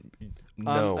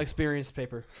 No, Experienced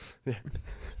paper. I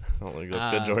don't think that's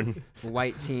good, Jordan.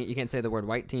 White team. You can't say the word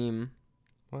white team.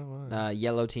 What?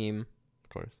 Yellow team, Of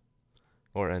course.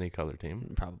 Or any color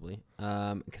team. probably.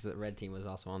 Because the red team was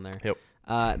also on there. Yep.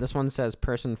 This one says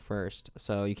person first,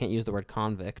 so you can't use the word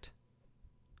convict.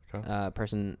 Okay.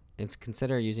 Person. It's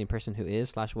consider using person who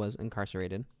is / was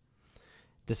incarcerated.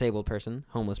 Disabled person,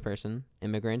 homeless person,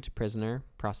 immigrant, prisoner,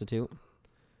 prostitute.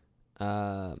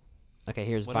 Okay,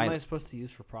 here's What am I violent. supposed to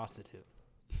use for prostitute?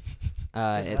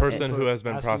 It, Just Person for- who has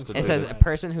been asking for- prostituted. it says a Okay.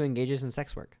 person who engages in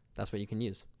sex work. That's what you can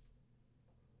use.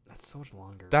 That's so much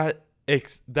longer. That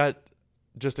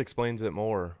just explains it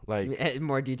more. Like,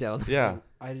 More detailed. yeah.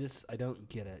 I don't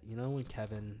get it. You know when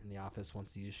Kevin in the office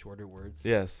wants to use shorter words?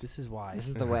 Yes. This is why. This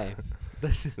is the way.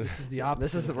 This This is the opposite.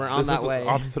 This is of we're that. on This that is way.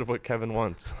 opposite of what Kevin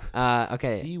wants.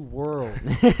 Okay. Sea World.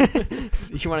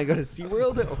 You want to go to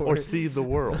SeaWorld Or see the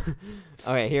world.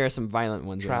 Okay, here are some violent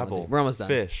ones. Travel. We're almost done.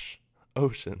 Fish.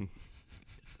 Ocean.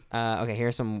 Okay,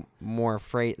 here's some more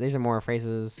These are more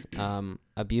phrases.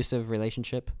 Abusive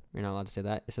relationship. You're not allowed to say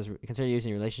that. It says consider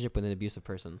using a relationship with an abusive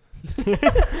person.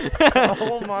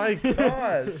 Oh my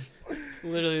gosh.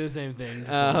 Literally the same thing.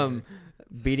 just Um, longer.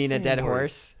 beating a Same dead word.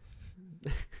 horse.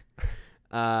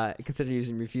 Consider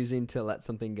using refusing to let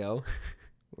something go,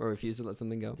 or refuse to let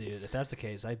something go. Dude, if that's the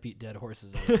case, I beat dead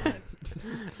horses all the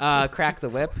time. Crack the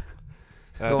whip.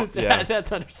 That's, yeah.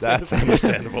 That's understandable. That's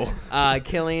understandable.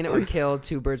 Killing or kill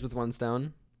two birds with one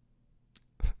stone.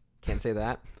 Can't say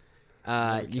that.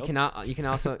 Never You killed. cannot.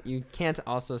 You can't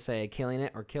also say killing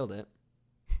it or killed it.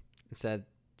 Instead,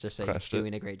 just say Crushed it.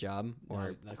 doing a great job or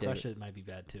Or that did crush it. it might be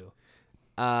bad too.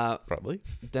 Probably.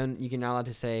 Then you can not allowed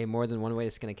to say more than one way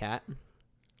to skin a cat.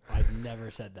 I've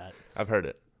never said that. I've heard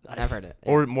it. I've heard it.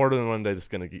 Or more than one day to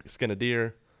skin a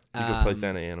deer. You could place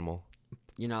any animal.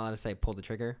 You're not allowed to say pull the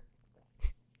trigger.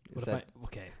 What Instead- if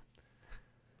okay.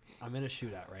 I'm in a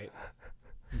shootout, right?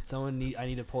 And I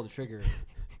need to pull the trigger.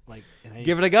 Like and I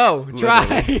Give it a go. Try.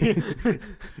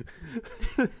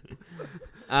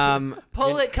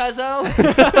 pull it, cuzzo.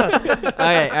 All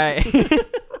right.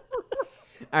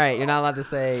 All right. You're not allowed to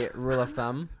say rule of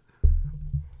thumb.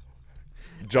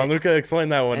 John Luca, explain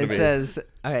that one to It me. says,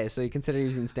 okay, so you consider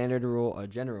using standard rule or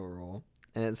general rule.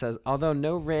 And it says, although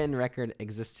no written record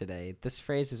exists today, this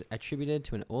phrase is attributed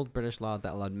to an old British law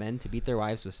that allowed men to beat their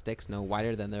wives with sticks no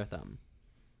wider than their thumb.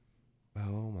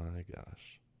 Oh my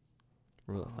gosh.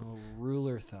 Rule of thumb. Oh,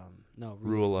 ruler thumb. No,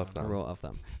 Rule of thumb. Rule of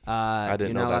thumb.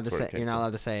 didn't know that's where it came You're not from.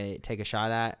 allowed to say take a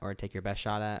shot at, or take your best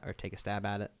shot at, or take a stab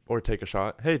at it. Or take a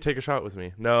shot. Hey, take a shot with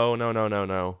me.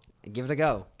 No. Give it a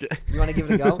go. You want to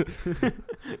give it a go?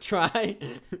 Try.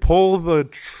 Pull the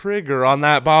trigger on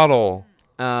that bottle.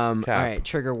 All Cap. right.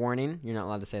 Trigger warning. You're not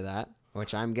allowed to say that.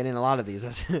 Which I'm getting a lot of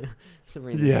these.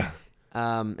 Yeah.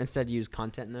 Instead, use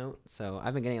content note. So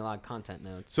I've been getting a lot of content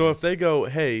notes. So if they go,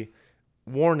 hey,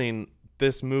 warning,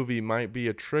 this movie might be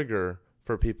a trigger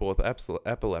for people with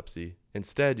epilepsy.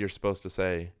 Instead, you're supposed to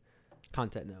say,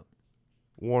 Content note.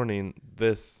 warning,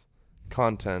 this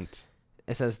content.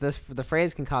 It says the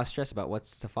phrase can cause stress about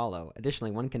what's to follow.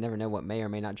 Additionally, one can never know what may or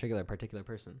may not trigger a particular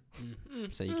person.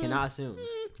 So you cannot assume.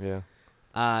 Yeah.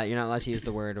 You're not allowed to use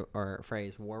the word or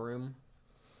phrase war room,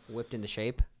 whipped into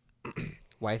shape,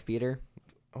 wife beater.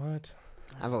 What?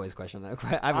 I've always questioned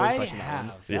that. I've always questioned that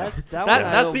one. Yeah. That's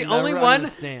the only one.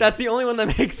 That's the only one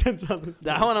that makes sense on this.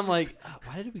 That one I'm like,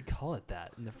 why did we call it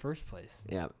that in the first place?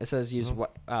 Yeah, it says use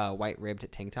white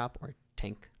ribbed tank top or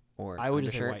tank or I would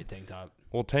just say undershirt. white tank top.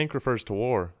 Well, tank refers to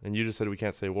war, and you just said we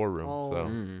can't say war room. Oh. So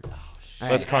Mm. Oh,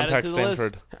 shit. let's Alright. contact Add it to the list.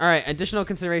 Stanford. All right, additional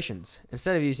considerations.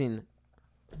 Instead of using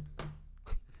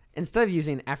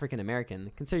African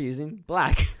American, consider using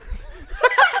black.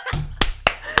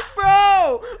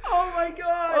 Bro! Oh my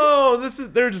gosh! Oh,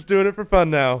 they're just doing it for fun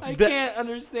now. I can't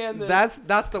understand this.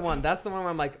 That's the one. That's the one where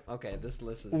I'm like, okay, this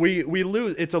list is. We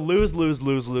lose. It's a lose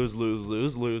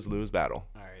battle.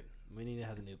 All right, we need to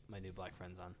have my new black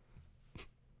friends on.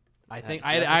 I think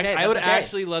That's okay, I would that's okay.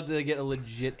 actually love to get a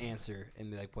legit answer and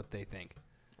be like what they think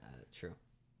True.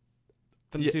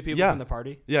 from the two people yeah. from the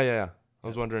party. Yeah. I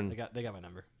was They wondering. got my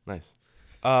number. Nice.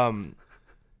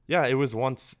 Yeah, it was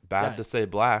once bad Yeah. to say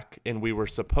black, and we were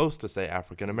supposed to say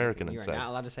African American You are instead. not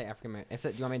allowed to say African American. Do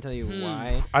you want me to tell you Hmm.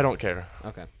 why? I don't care.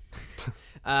 Okay.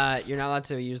 You're not allowed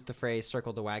to use the phrase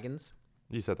 "circle the wagons."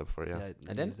 You said that before, yeah.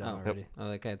 I did. used that Oh. already. Oh,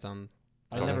 okay. It's on.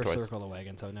 I Told me never twice. circle a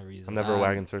wagon, so I never use I'm it. never a Um,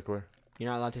 wagon circler. You're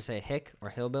not allowed to say hick or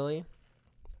hillbilly.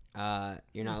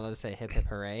 You're not allowed to say hip hip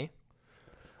hooray.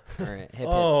 Or hip hip.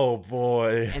 Oh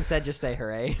boy. Instead, just say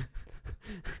hooray.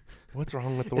 What's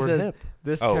wrong with the It word says- hip?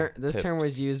 This Oh, term hips.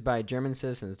 was used by German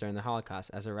citizens during the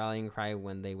Holocaust as a rallying cry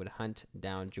when they would hunt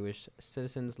down Jewish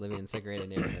citizens living in segregated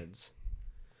neighborhoods.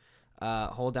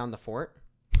 Hold down the fort.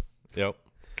 Yep.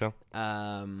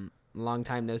 Long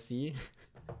time no see.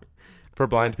 For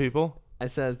blind people? It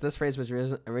says this phrase was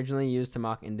originally used to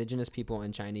mock indigenous people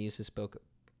and Chinese who spoke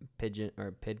pidgin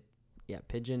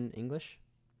English.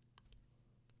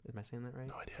 Am I saying that right?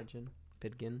 No idea.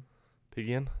 Pidgin.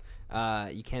 Pigian?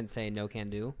 You can't say no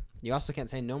can do. You also can't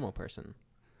say normal person.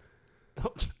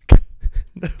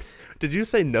 Did you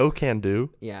say no can do?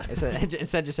 Yeah,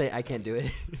 instead just say I can't do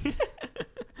it.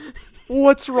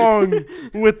 What's wrong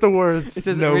with the words? It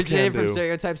says no originated can from do?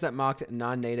 stereotypes that mocked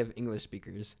non-native English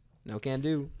speakers. No can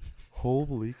do.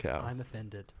 Holy cow. I'm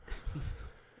offended.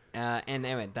 And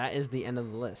anyway, that is the end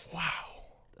of the list. Wow.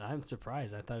 I'm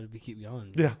surprised. I thought it'd be keep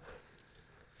going. Yeah.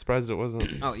 Surprised it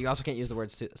wasn't Oh, you also can't use the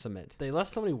word submit. They left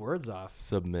so many words off.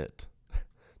 submit.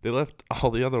 They left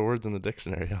all the other words in the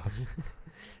dictionary on.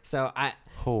 So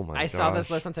Oh my I saw this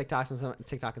gosh. list on TikTok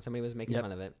and somebody was making Yep.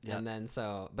 fun of it. Yep. And then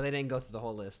but they didn't go through the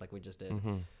whole list like we just did.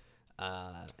 Mhm.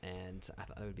 And I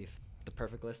thought it would be the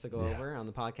perfect list to go Yeah. over on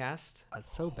the podcast.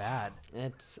 That's so bad.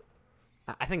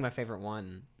 I think my favorite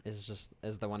one is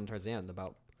the one towards the end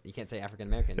about you can't say African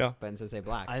American, Yeah. but instead say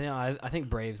black. I know. I think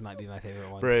Braves might be my favorite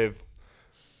one. Brave.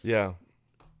 Yeah.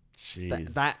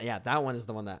 Jeez. That one is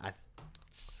the one that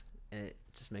it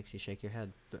just makes you shake your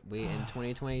head. We in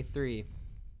 2023,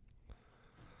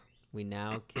 we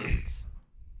now can't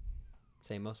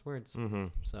say most words. Mm-hmm.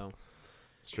 So,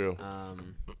 It's true.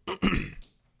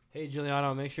 Hey,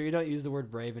 Giuliano, make sure you don't use the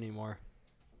word brave anymore.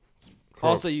 Cul-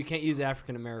 Also, you can't use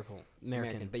African American.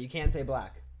 American, but you can't say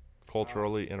black.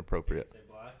 culturally inappropriate. Say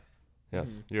black?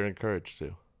 Yes, Mhm. you're encouraged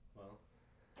to. Well,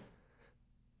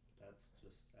 that's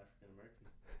just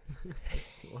African American.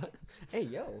 What? Hey,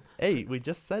 yo. Hey, we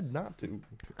just said not to.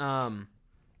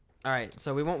 All right,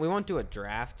 so we won't do a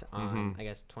draft on Mhm. I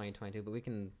guess 2022, but we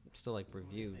can still like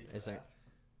review. Is there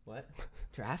what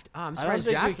draft? Oh, I'm I don't surprised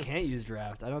think draft. we can't use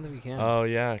draft. I don't think we can. Oh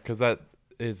yeah, because that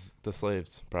is the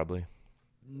slaves probably.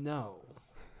 No,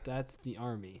 that's the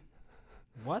army.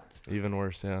 What? Even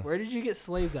worse, yeah. Where did you get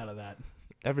slaves out of that?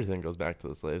 Everything goes back to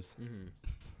the slaves. Mm-hmm.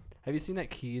 Have you seen that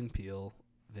Key and Peele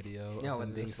video No, of them with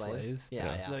the being slaves. slaves? Yeah,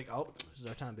 Yeah. yeah. They're like, oh, this is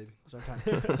our time, baby. This is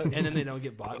our time. And then they don't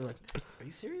get bought. They're like, are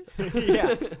you serious?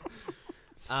 Yeah.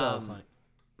 So funny.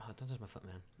 Oh, don't touch my foot,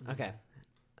 man. Okay.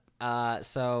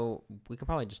 So we could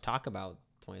probably just talk about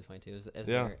 2022. Is Yeah.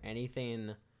 there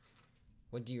anything?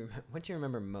 What do you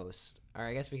remember most? Or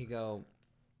I guess we could go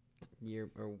year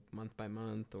or month by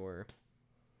month or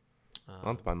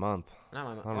Month by month. Not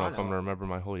my, I don't know if I'm gonna remember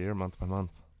my whole year month by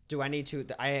month. Do I need to?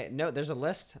 I know there's a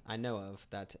list I know of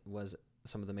that was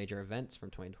some of the major events from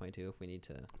 2022. If we need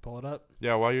to, Pull it up.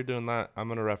 Yeah, while you're doing that, I'm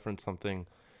gonna reference something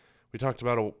we talked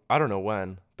about. I don't know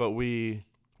when, but we're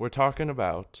talking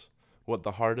about what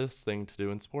the hardest thing to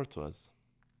do in sports was.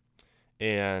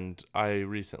 And I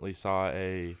recently saw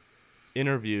a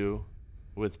interview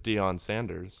with Deion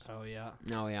Sanders, Oh yeah.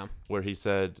 Oh yeah. where he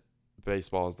said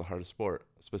baseball is the hardest sport,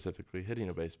 specifically hitting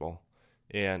a baseball,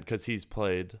 and because he's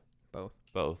played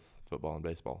both football and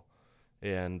baseball,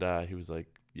 and he was like,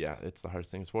 yeah, it's the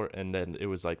hardest thing in sport. And then it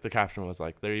was like the caption was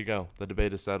like, there you go, the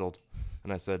debate is settled.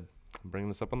 And I said, I'm bringing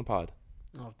this up on the pod.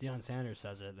 Well, if Deion Sanders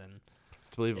says it, then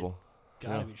It's believable.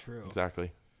 gotta Yeah, be true.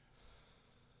 Exactly.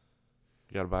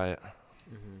 You gotta buy it.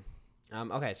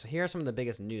 Okay, so here are some of the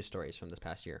biggest news stories from this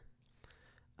past year.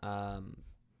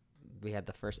 We had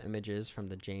the first images from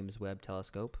the James Webb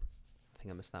Telescope. I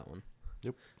think I missed that one.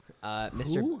 Yep.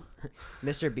 Who?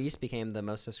 Mr. Beast became the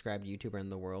most subscribed YouTuber in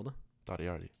the world. Thought he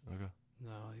already. Okay.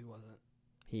 No, he wasn't.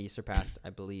 He surpassed, I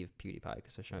believe, PewDiePie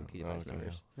because they're showing Oh, PewDiePie's okay,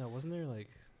 numbers. No, wasn't there like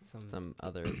some?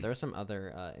 There was some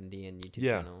other Indian YouTube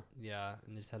Yeah. channel. Yeah,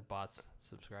 and they just had bots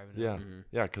subscribing. to Yeah. it. Mhm.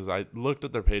 Yeah, because I looked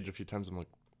at their page a few times. I'm like,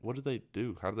 what do they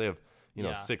do? How do they have,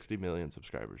 Yeah. 60 million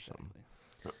subscribers? Or something.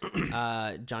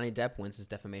 Exactly. Johnny Depp wins his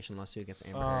defamation lawsuit against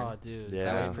Amber Oh, Heard. dude. Yeah.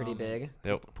 That was Yeah. pretty big.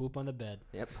 Yep. Poop on the bed.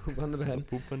 Yep, poop on the bed.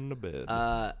 Poop in the bed.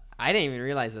 I didn't even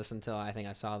realize this until I think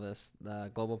I saw this. The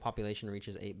global population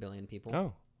reaches 8 billion people.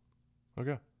 Oh.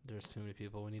 Okay. There's too many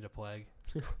people. We need a plague.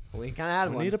 We kind of had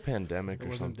We one. need a pandemic It or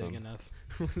wasn't big something. enough.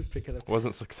 Pick it up.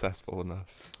 Wasn't successful enough.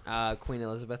 Queen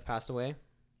Elizabeth passed away.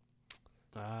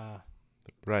 Ah,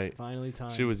 Right. finally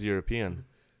time. She was European.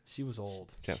 She was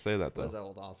old. Can't say that though. Was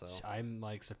old also. I'm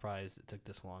like surprised it took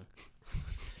this long.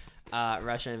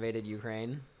 Russia invaded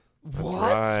Ukraine. That's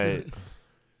right.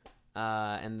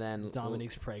 And then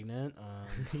Dominique's pregnant.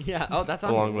 yeah. Oh, that's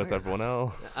on Along here. with everyone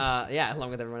else. Yeah,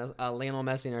 along with everyone else. Lionel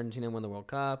Messi and Argentina won the World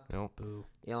Cup. Yep. Boo.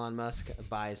 Elon Musk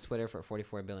buys Twitter for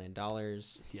 $44 billion.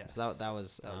 Yes. So that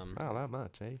was Wow, that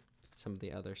much, eh? some of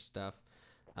the other stuff.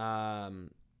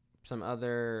 Some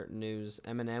other news.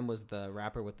 Eminem was the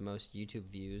rapper with the most YouTube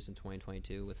views in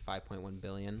 2022 with 5.1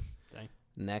 billion. Dang.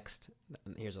 Next,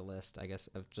 here's a list, I guess,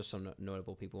 of just some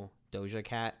notable people. Doja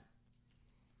Cat,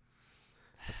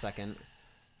 a second.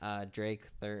 Drake,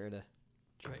 third.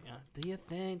 Drake, yeah. Do you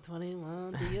think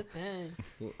 21? Do you think?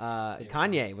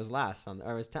 Kanye was last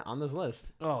on this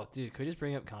list. Oh, dude, could we just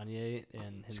bring up Kanye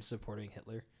and him supporting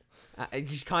Hitler?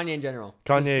 Just Kanye in general.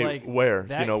 Kanye, like where?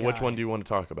 that which guy. one do you want to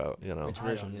talk about? Which I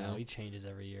version, don't you know. know? He changes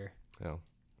every year. Yeah.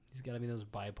 He's got to be the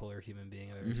most bipolar human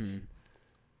being I've ever Mhm. seen.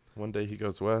 One day he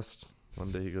goes west,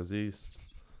 one day he goes east,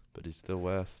 but he's still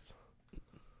west.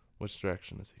 Which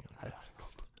direction is he I going?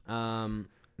 don't know.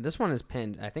 This one is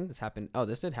pinned. I think this happened. Oh,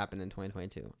 this did happen in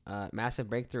 2022. Massive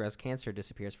breakthrough as cancer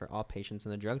disappears for all patients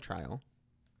in a drug trial.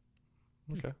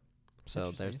 Okay. So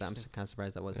Interesting, there's that. I'm interesting. kind of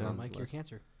surprised that wasn't Yeah. on Might the cure list.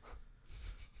 cancer.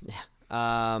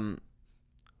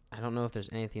 I don't know if there's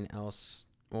anything else.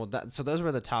 Well, so those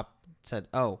were the top. Said,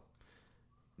 oh,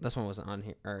 this one wasn't on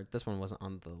here, or this one wasn't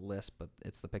on the list, but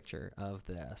it's the picture of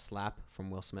the slap from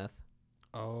Will Smith.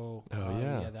 Oh,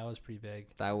 yeah. yeah, that was pretty big.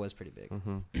 That was pretty big.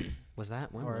 Mm-hmm. Was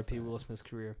that when? was R.I.P. that? Will Smith's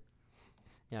career.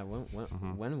 Yeah.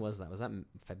 Mhm. When was that? Was that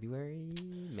February,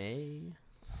 May?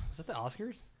 Was that the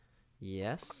Oscars?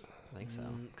 Yes, I think so.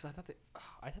 Because I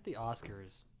thought the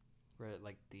Oscars were at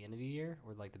like the end of the year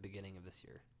or like the beginning of this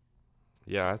year.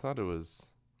 Yeah, I thought it was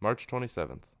March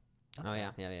 27th. Oh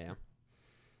yeah.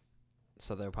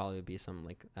 So there'll probably be some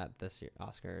like at this year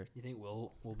Oscar. You think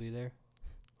Will be there?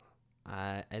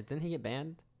 Didn't he get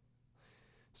banned?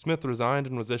 Smith resigned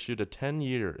and was issued a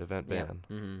 10-year event Yeah. ban.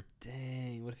 Mm-hmm.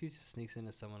 Dang, what if he just sneaks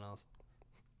into someone else?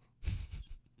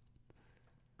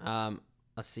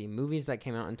 Let's see. Movies that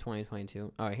came out in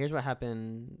 2022. All right, here's what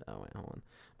happened. Oh, wait, hold on. I'm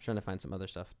trying to find some other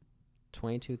stuff.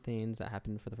 22 things that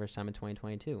happened for the first time in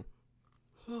 2022.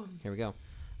 Here we go.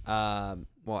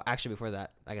 Well, actually, before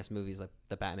that, I guess movies like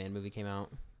the Batman movie came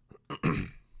out.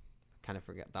 Kind of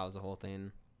forget that was the whole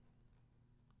thing.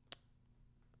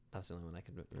 That was the only one I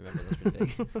could remember that's been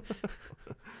big.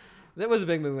 That was a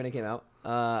big movie when it came out.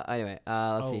 Anyway,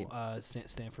 let's see.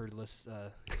 Stanford lists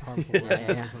harmful Yeah, words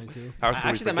yeah, in yeah. 2022. How could we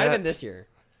Actually, that might have been forget? this year.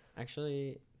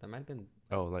 Actually, that might have been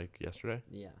Oh, like yesterday?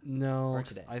 yeah. No, Or 'cause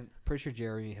today. I'm pretty sure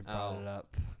Jeremy had brought Oh. it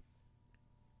up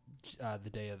the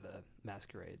day of the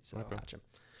masquerade. So Okay. Gotcha.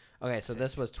 Okay, so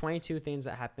this was 22 things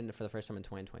that happened for the first time in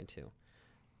 2022.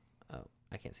 Oh,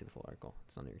 I can't see the full article.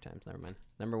 It's on New York Times. Never mind.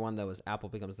 Number one, though, was Apple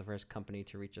becomes the first company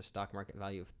to reach a stock market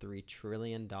value of $3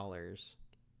 trillion.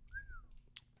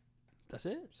 that's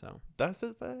it. So That's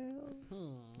it, man.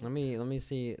 let me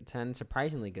see 10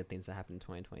 surprisingly good things that happened in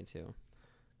 2022.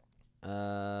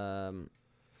 I'm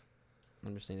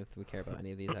just seeing if we care about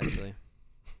any of these actually.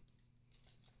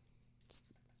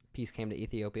 Peace came to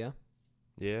Ethiopia.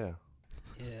 Yeah.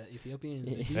 Yeah, Ethiopians.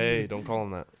 Yeah. baby. Hey, don't call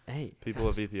them that. Hey, People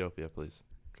of Ethiopia, please.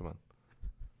 Come on.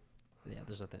 Yeah,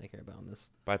 there's nothing I care about on this.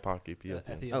 BIPOC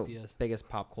Ethiopians. Ethiopia's. Biggest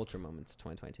pop culture moments of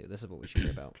 2022. This is what we should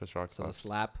hear about. Chris Rock. So the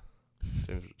slap.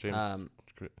 James.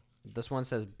 This one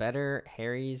says better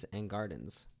Harry's and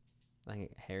Gardens. I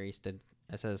think Harry's did.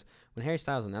 It says when Harry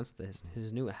Styles announced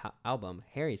his new album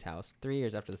Harry's House 3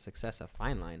 years after the success of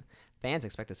Fine Line, fans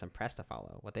expected some press to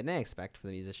follow. What they didn't expect for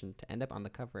the musician to end up on the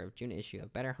cover of June issue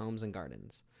of Better Homes and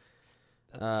Gardens.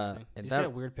 That's interesting. Did you see that-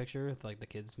 that weird picture with like the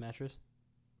kids' mattress?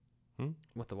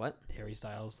 With the what? Harry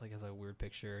Styles like has a weird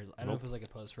picture. I don't know if it was like a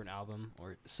pose for an album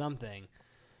or something,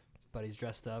 but he's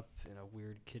dressed up in a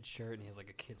weird kid shirt and he has like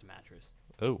a kid's mattress.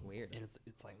 Oh. Weird. And it's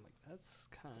like that's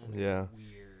kind of Yeah.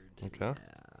 weird. Okay.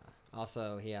 Yeah.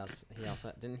 Also, he also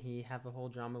didn't he have a whole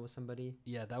drama with somebody?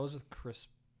 Yeah, that was with Chris.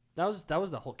 That was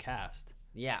the whole cast.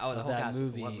 Yeah. Oh, the Of whole that cast.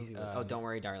 movie, What movie was- oh, Don't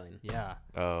Worry, Darling. Yeah,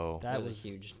 Oh. That that was a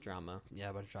huge drama. Yeah,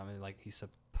 a bunch of drama. Like he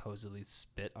supposedly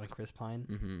spit on Chris Pine,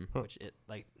 Mm-hmm. Huh. which it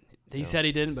like he Yeah. said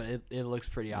he didn't, but it looks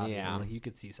pretty obvious. Yeah. Like you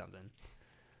could see something.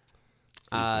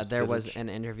 There was spinach. an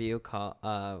interview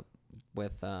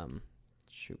with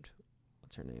shoot,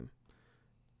 what's her name?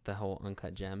 The whole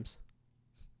Uncut Gems.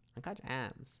 Uncut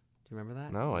Gems. Do you remember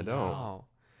that? No, I don't. Oh.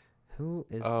 Who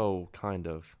is? Oh, kind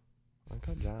of. I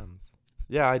got jams.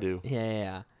 Yeah, I do.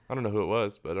 Yeah. I don't know who it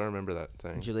was, but I remember that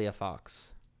saying. Julia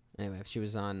Fox. Anyway, she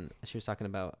was talking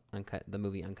about the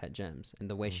movie Uncut Gems, and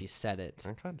the way she said it.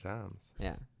 I got jams.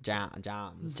 Yeah,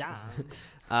 Joms. John.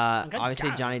 Uncut Obviously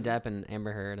Gems. Johnny Depp and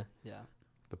Amber Heard, Yeah.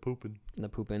 The pooping. the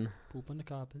pooping. Poop on the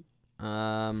carpet.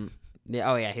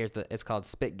 Yeah. Oh yeah. It's called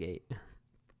Spitgate.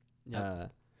 Yeah.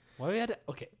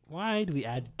 Why do we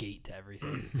add gate to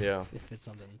everything Yeah. if it's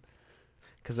something?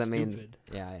 Because that means stupid?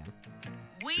 yeah.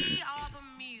 We are the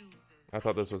muses. I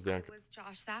thought this was the It was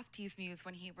Josh Safdie's muse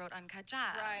when he wrote Uncut Gems.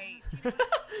 Right.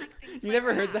 You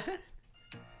never heard that?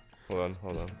 Hold on.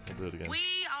 I'll do it again. We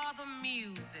are the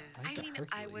muses. Like I the mean,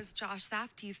 I Hercules. was Josh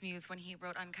Safdie's muse when he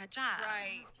wrote Uncut Gems.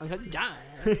 Right. Uncut John.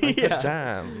 Yeah.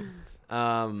 Jam.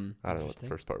 I Um. don't know what the Interesting.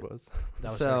 first part was. That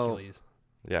was So- Hercules.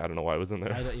 Yeah, I don't know why it was in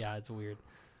there. Yeah, it's weird.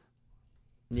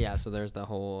 Yeah. So there's the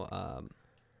whole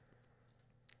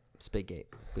Spitgate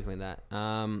between that.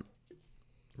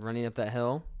 Running Up That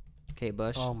Hill, Kate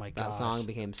Bush. Oh my That gosh. song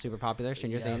became super popular.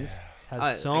 Stranger Yeah. Things. Has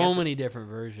I so guess- many different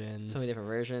versions. So many different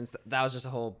versions. That was just a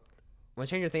whole. When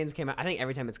Stranger Things came out, I think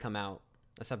every time it's come out,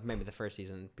 except maybe the first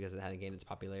season because it hadn't gained its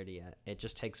popularity yet, it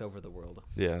just takes over the world.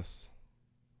 Yes.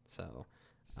 So,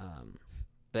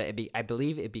 but I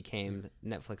believe it became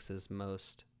Netflix's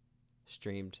most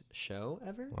streamed show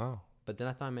ever. Wow. But then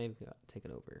I thought it may have got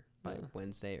taken over by Yeah.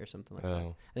 Wednesday or something like that.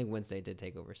 Oh. I think Wednesday did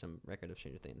take over some record of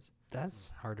Stranger Things. That's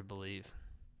hard to believe.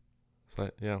 So,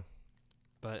 yeah.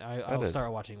 But I'll is.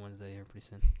 start watching Wednesday here pretty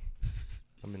soon.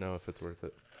 Let me know if it's worth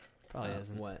it. Probably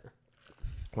isn't. What?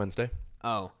 Wednesday.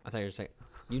 Oh, I thought you were saying.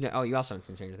 You also haven't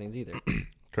seen Stranger Things either.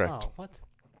 Correct. Oh, what? God,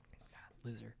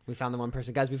 loser. We found the one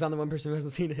person, guys. We found the one person who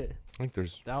hasn't seen it. I think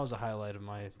there's. That was a highlight of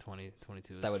my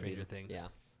 2022. That would Stranger be Things. Yeah.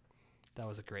 That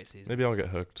was a great season. Maybe I'll get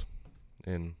hooked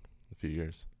in a few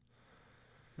years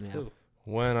Yeah. Who?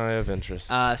 when I have interest.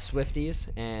 Swifties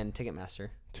and Ticketmaster.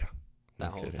 Yeah, That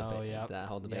no whole kidding. debate. Oh, yeah. That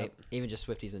whole debate. Even just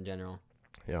Swifties in general.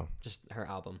 Yeah. Just her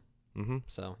album. Mm-hmm.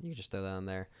 So you can just throw that on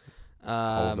there.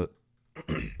 Hold it.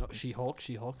 Oh, She-Hulk.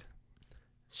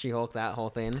 She-Hulk, that whole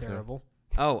thing. Terrible.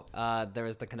 Oh, there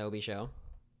was the Kenobi show.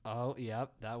 Oh,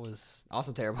 yep. That was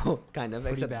Also terrible, kind of.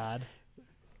 pretty except bad.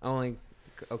 only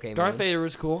okay. Darth moments. Vader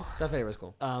was cool. Darth Vader was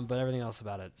cool. But everything else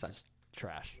about it Sucks. just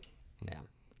trash. Yeah.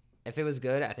 If it was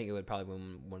good, I think it would probably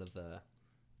win one of the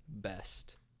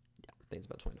best things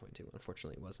about 2022.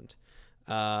 Unfortunately, it wasn't.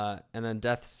 And then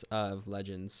deaths of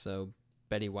legends. So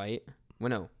Betty White. Well,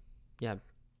 no. Yeah,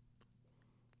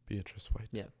 Beatrice White.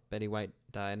 yeah. Betty White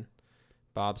died.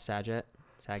 Bob Saget.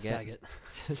 Saget.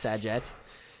 Saget.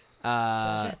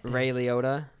 Saget. Ray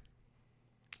Liotta.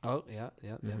 Oh, yeah.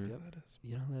 Yep. Mhm. Yep.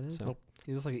 You know who that is? So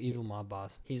He looks like an evil mob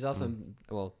boss. he's also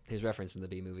well, he's referenced in the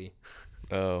B movie.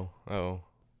 Oh.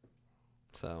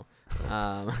 So,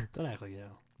 Don't act like you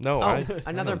know. No, I know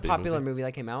another the B popular movie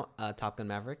that came out, Top Gun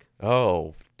Maverick.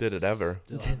 Oh, did it ever?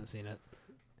 Still haven't seen it.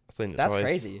 I've seen it That's twice.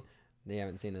 crazy. They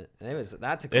haven't seen it. And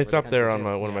that took. It's over up the there country,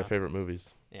 on too. one of my Yeah. favorite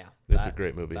movies. Yeah, It's a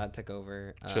great movie. That took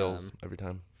over. Chills every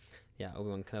time. Yeah,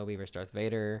 Obi-Wan Kenobi versus Darth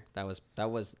Vader. That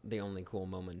was the only cool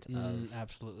moment of.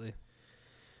 Absolutely.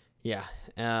 Yeah.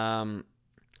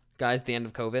 Guys, the end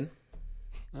of COVID.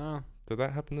 Oh, Did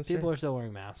that happen this people year? are still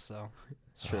wearing masks, so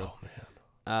It's true. Oh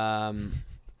man.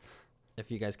 If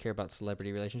you guys care about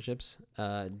celebrity relationships,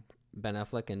 Ben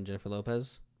Affleck and Jennifer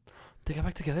Lopez. they got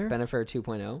back together. Bennifer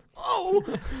 2.0. Oh,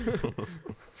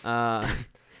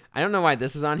 I don't know why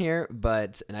this is on here, and I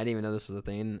didn't even know this was a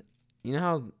thing. You know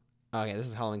how Okay, this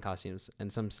is Halloween costumes,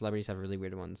 and some celebrities have really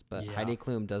weird ones. But Yeah. Heidi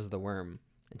Klum does the worm,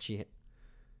 and she.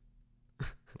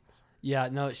 Yeah,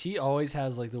 no, she always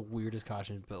has like the weirdest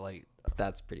costumes, but like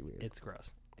That's pretty weird. it's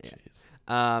gross. Yeah.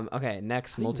 Jeez. Okay,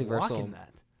 next How do you walk multiversal. in that?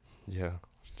 Yeah,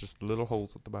 just little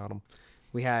holes at the bottom.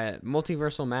 We had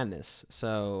Multiversal Madness.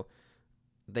 So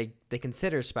they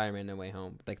consider Spider-Man No Way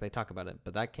Home. Like they talk about it,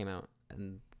 but that came out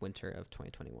in winter of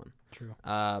 2021. True.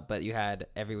 But you had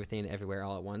Everything Everywhere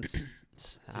All at Once.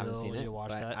 I haven't Still seen need it, to watch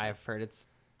but that. I've heard it's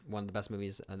one of the best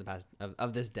movies in the past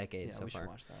of this decade Yeah, so we should far.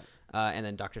 watch that. And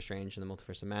then Doctor Strange and the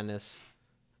Multiverse of Madness.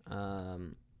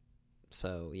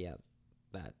 So yeah,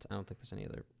 that I don't think there's any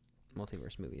other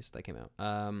multiverse movies that came out.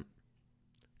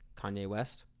 Kanye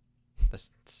West.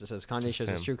 This says Kanye Just shows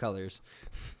his him. true colors.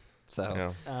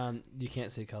 So Yeah, You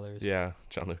can't see colors. yeah,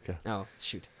 Gianluca. oh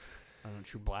shoot. I don't know,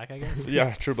 true black, I guess.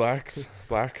 Yeah, True Blacks,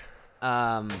 black.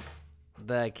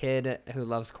 The kid who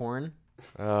loves corn.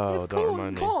 Oh, don't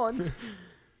remind me. Corn.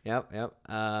 Yep.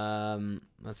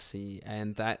 Let's see,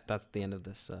 and that's the end of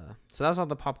this. So that's all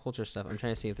the pop culture stuff. I'm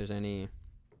trying to see if there's any.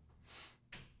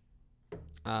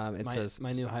 It says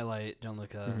my new highlight,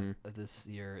 Gianluca, Mhm. of this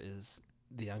year is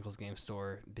the Uncle's Game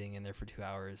Store, being in there for 2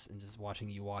 hours and just watching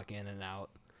you walk in and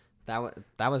out.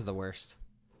 that was the worst.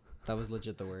 That was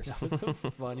legit the worst. That was the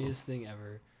funniest thing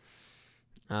ever.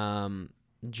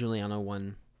 Giuliano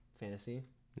won fantasy.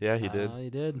 Yeah, he did. He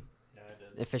did. Yeah, I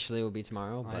did. Officially, will be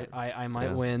tomorrow, but I might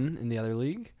Yeah. win in the other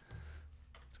league.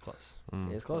 It's close.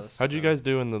 Mm. it's close. close. How'd you So guys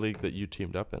do in the league that you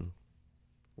teamed up in?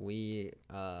 We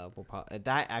will probably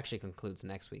that actually concludes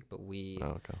next week, but we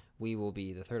Oh, okay. will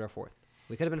be the third or fourth.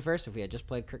 We could have been first if we had just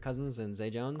played Kirk Cousins and Zay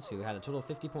Jones, who had a total of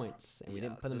 50 points, and we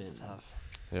didn't put them in. That's tough.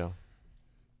 Yeah.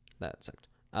 That sucked.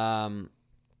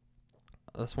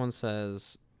 This one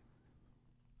says,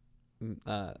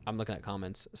 I'm looking at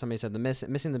comments. Somebody said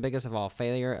missing the biggest of all,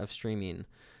 failure of streaming.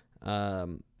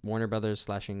 Warner Brothers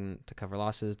slashing to cover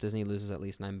losses. Disney loses at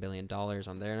least $9 billion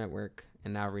on their network,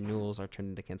 and now renewals are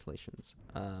turned into cancellations.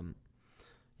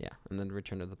 Yeah, and then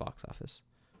return to the box office.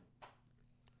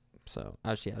 So I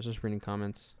was just reading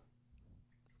comments,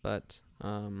 but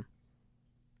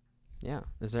yeah.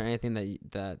 Is there anything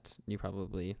that you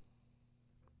probably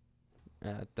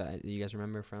that you guys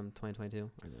remember from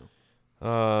 2022 or no?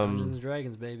 Dungeons and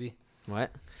Dragons, baby. What?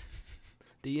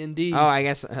 D&D. Oh, I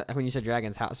guess when you said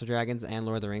Dragons, House of Dragons and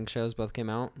Lord of the Rings shows both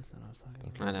came out. That's not what I was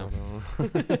talking I know.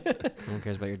 No one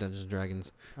cares about your Dungeons and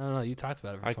Dragons. I don't know. You talked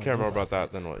about it. For I 20 care more minutes about last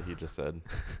that night. than what he just said,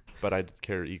 but I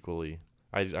care equally.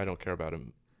 I don't care about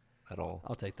him at all.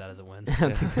 I'll take that as a win. I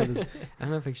don't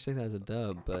know if I should take that as a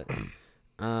dub, but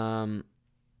yeah.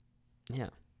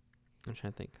 I'm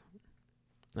trying to think.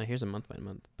 Oh, here's a month by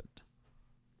month, but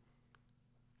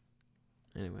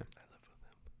anyway. I live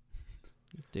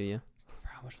with him. Do you? For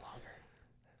how much longer?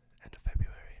 End of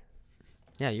February.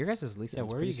 Yeah, your guys' lease. Yeah,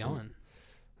 ends where are you pretty soon.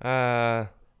 going?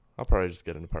 I'll probably just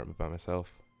get an apartment by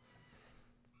myself.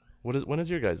 When is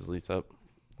your guys' lease up?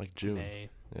 Like June. May.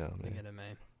 Yeah, I May. think in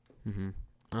May.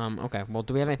 Mm-hmm. Okay. Well,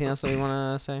 do we have anything else that we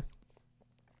want to say?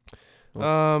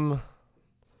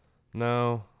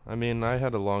 No. I mean, I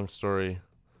had a long story,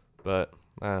 but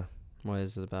What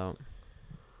is it about?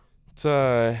 it's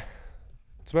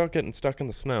about getting stuck in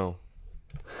the snow.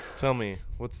 Tell me,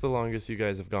 what's the longest you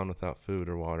guys have gone without food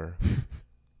or water?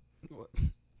 I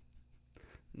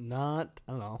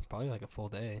don't know, probably like a full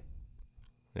day.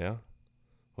 Yeah?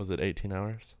 Was it 18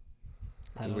 hours?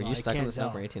 I don't Were know, you I stuck in can't the snow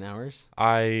tell. for 18 hours?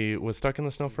 I was stuck in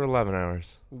the snow for 11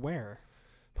 hours. Where?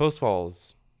 Post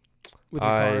Falls. With your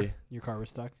car? I- Your car was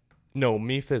stuck? No,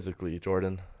 me physically,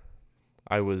 Jordan.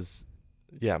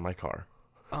 My car.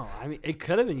 Oh, I mean, it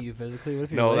could have been you physically. What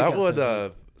if your No, leg that got would so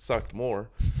deep? sucked more.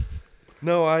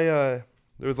 No, it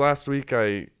was last week.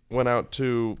 I went out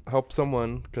to help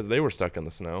someone because they were stuck in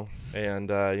the snow, and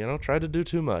tried to do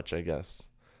too much, I guess.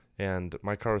 And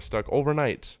my car was stuck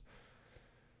overnight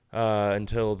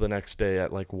until the next day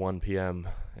at like 1 p.m.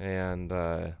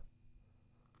 and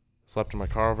slept in my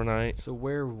car overnight. So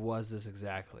where was this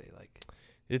exactly? Like,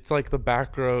 It's like the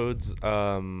back roads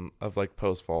of like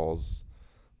Post Falls,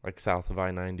 like south of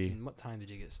I-90. and what time did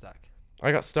you get stuck?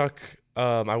 I got stuck.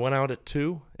 I went out at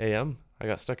 2 a.m. I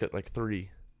got stuck at like 3,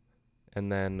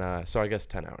 and then so I guess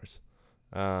 10 hours.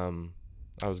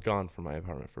 I was gone from my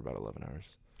apartment for about 11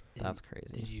 hours. And That's crazy.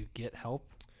 Did you get help?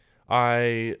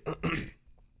 I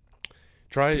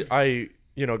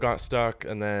got stuck,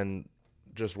 and then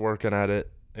just working at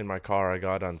it in my car, I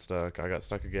got unstuck. I got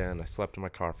stuck again. I slept in my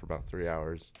car for about 3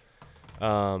 hours.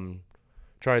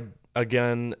 Tried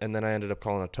again, and then I ended up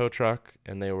calling a tow truck,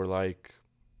 and they were like,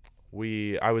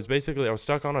 I was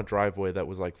stuck on a driveway that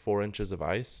was like 4 inches of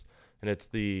ice, and it's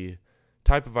the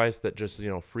type of ice that just,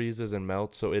 freezes and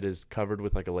melts. So it is covered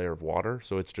with like a layer of water.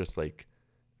 So it's just like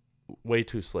way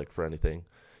too slick for anything.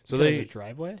 So So there's a they,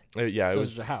 driveway. yeah, So it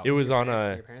was, there's a house. it was Your on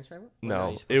par- a, Your parents drive it? Or no,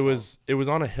 you supposed to? it was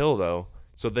on a hill though.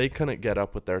 So they couldn't get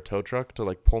up with their tow truck to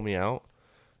like pull me out.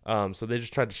 So they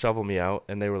just tried to shovel me out,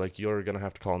 and they were like, "You're gonna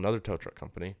have to call another tow truck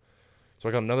company." So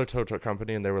I got another tow truck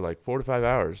company, and they were like 4 to 5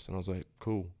 hours, and I was like,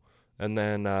 "Cool." And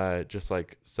then just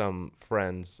like some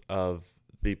friends of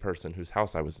the person whose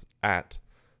house I was at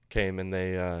came, and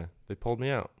they pulled me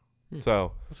out. Hmm.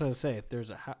 So That's what I was say. If there's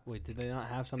a wait, did they not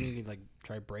have something you could like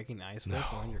try breaking the ice with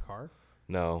around your car?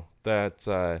 no, that's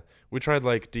we tried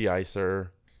like de-icer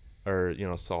or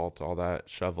salt, all that,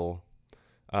 shovel.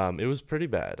 It was pretty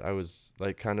bad. I was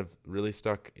like kind of really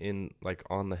stuck in like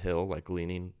on the hill, like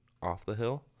leaning off the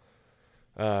hill.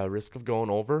 Risk of going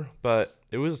over, but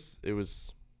it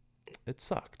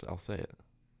sucked. I'll say it.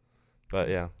 But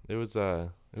yeah, it was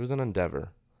an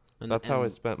endeavor. And- That's how I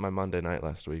and- spent my Monday night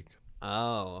last week.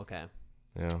 Oh, okay.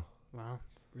 Yeah, Wow,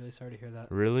 really sorry to hear that.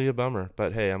 really a bummer.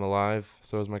 But hey, I'm alive.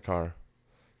 So is my car,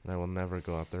 and I will never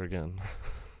go out there again.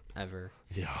 Ever.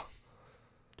 Yeah.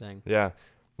 Dang. Yeah.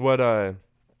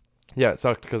 Yeah, it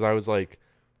sucked because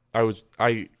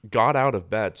I got out of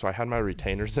bed, so I had my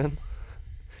retainers in.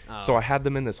 So I had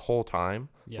them in this whole time,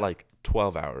 Yeah. like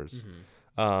 12 hours.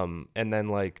 Mhm. And then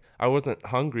like I wasn't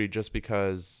hungry just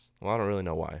because, well, I don't really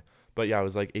know why. But yeah, I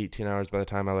was like 18 hours by the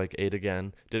time I like ate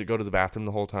again. Didn't go to the bathroom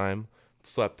the whole time.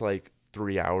 Slept like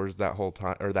 3 hours that whole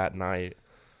time or that night.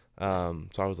 So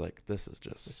I was like, this is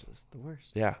just, This is the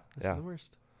worst. yeah, This yeah. is the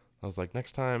worst. I was like,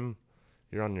 next time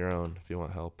you're on your own if you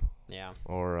want help. Yeah.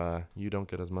 Or you don't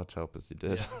get as much help as you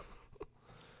did. Yeah.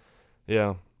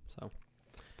 Yeah. So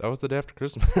That was the day after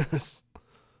Christmas.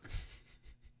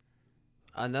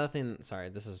 another thing. Sorry,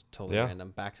 this is totally Yeah.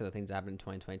 random. Back to the things that happened in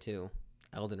 2022.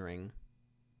 Elden Ring.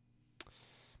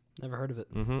 Never heard of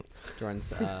it. Mm-hmm.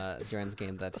 Jordan's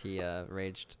game that he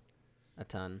raged a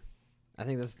ton. I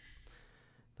think that's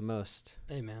the most.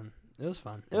 Hey man, it was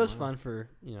fun. It Oh, was wow. fun for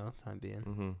time being.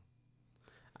 Mm-hmm.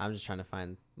 I'm just trying to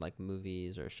find like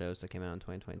movies or shows that came out in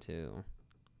 2022.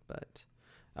 But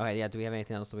okay, yeah. Do we have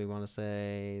anything else that we want to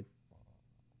say?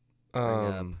 Bring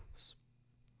up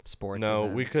sports. No,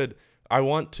 we events? could. I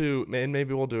want to, and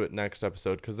maybe we'll do it next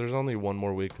episode because there's only one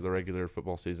more week of the regular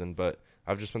football season. But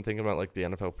I've just been thinking about like the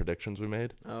NFL predictions we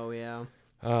made. Oh yeah.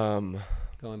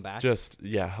 Going back. Just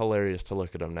hilarious to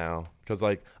look at them now because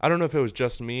like I don't know if it was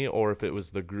just me or if it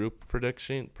was the group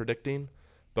predicting,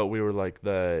 but we were like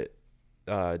the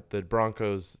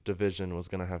Broncos division was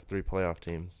gonna have 3 playoff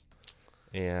teams,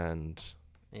 and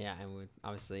Yeah, and we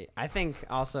obviously. I think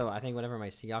whatever my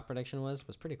Seahawks prediction was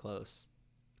pretty close.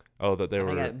 oh that they I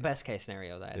were. think best case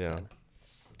scenario that I Yeah. said.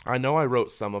 I know I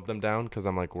wrote some of them down because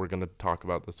I'm like we're gonna talk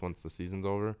about this once the season's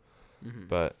over, Mm-hmm.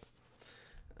 but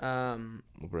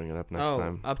we'll bring it up next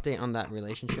time. Update on that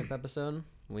relationship episode.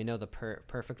 We know the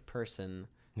perfect person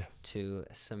Yes. to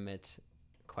submit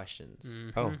questions,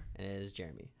 Oh. Mhm. and it is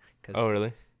Jeremy. Cause Oh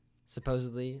really?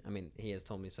 supposedly, I mean, he has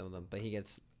told me some of them, but he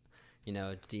gets,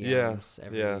 Yeah,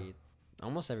 DMs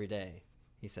almost every day.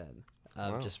 He said,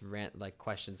 Wow. just like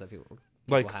questions that people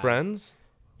Like have. friends?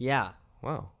 Yeah,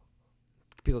 Wow.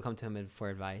 people come to him for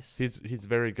advice. He's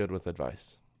very good with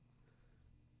advice.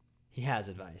 He has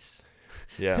advice.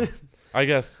 Yeah. I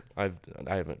guess I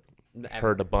haven't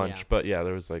heard a bunch, Yeah. but yeah,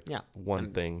 there was like Yeah. one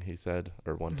I'm- thing he said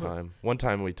or one Mhm. time. One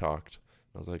time we talked.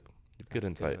 I was like, you've good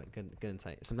insight. Good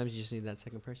insight. Sometimes you just need that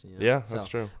second person. Yeah, So, that's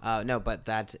true. No, but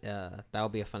that will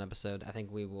be a fun episode. I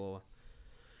think we will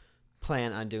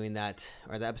plan on doing that,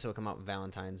 or the episode will come out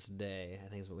Valentine's Day. I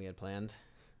think is what we had planned.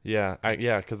 Yeah,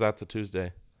 because that's a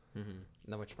Tuesday,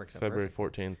 Mm-hmm. Which works out February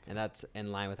perfect. 14th. And that's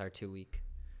in line with our 2-week.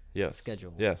 Yes.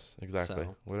 schedule. Yes, exactly.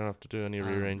 So, we don't have to do any um,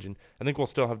 rearranging. I think we'll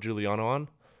still have Giuliano on,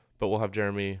 but we'll have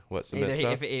Jeremy submit Either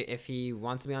stuff. if he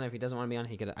wants to be on, if he doesn't want to be on,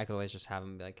 I could always just have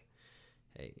him be like,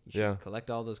 hey, you should Yeah. collect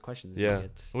all those questions. Yeah.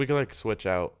 idiots." We could like switch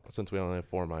out since we only have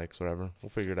 4 mics, whatever. We'll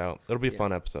figure it out. It'll be a Yeah.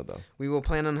 fun episode though. We will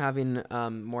plan on having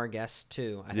more guests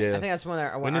too. I think Yes. that's one of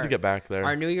our, We need to get back there.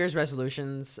 our New Year's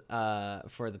resolutions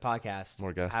for the podcast.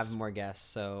 More guests. Have more guests.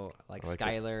 So like I like it.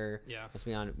 Skylar Yeah. must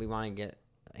be on. We want to get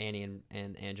Annie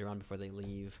and Andrew on before they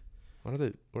leave. Where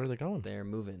are they going? They're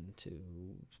moving to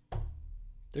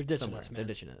They're ditching somewhere. us, They're man.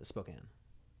 ditching it. Spokane.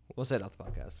 We'll say it off the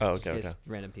podcast. Oh, Just okay, in case okay.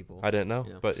 Random people. I didn't know,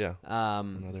 you know. but yeah. I know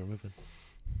Um, they were moving.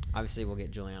 obviously we'll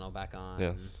get Giuliano back on.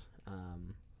 Yes.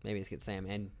 Maybe let's get Sam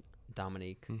and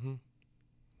Dominique. Mm-hmm.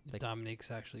 Like- Dominique's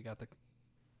actually got the.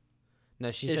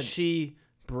 No, she Is said. she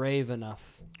brave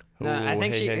enough? No, I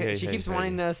think hey, she keeps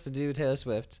wanting us to do Taylor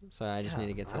Swift, so I just Yeah, need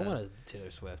to get to I that. want to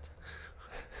Taylor Swift.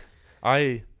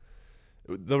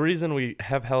 The reason we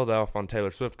have held off on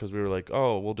Taylor Swift because we were like,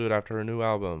 oh, we'll do it after her new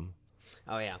album.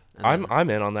 Oh yeah. And I'm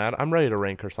in on that. I'm ready to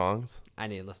rank her songs. I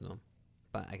need to listen to them,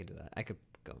 but I could do that. I could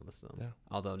go and listen to them.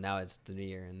 Yeah. Although now it's the new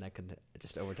year, and that could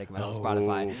just overtake my whole Oh.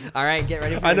 Spotify. All right, get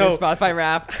ready for I the new know. Spotify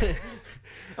Wrapped.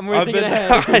 I'm really I've thinking been-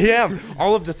 ahead. I am.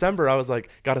 All of December, I was like,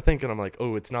 got to think, and I'm like,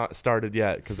 oh, it's not started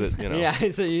yet because it, you know. Yeah,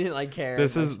 so you didn't like care.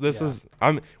 This as much. is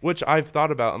which I've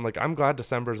thought about. I'm like, I'm glad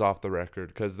December's off the record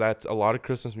because that's a lot of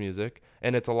Christmas music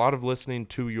and it's a lot of listening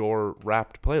to your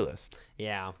Wrapped playlist.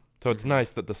 Yeah, So it's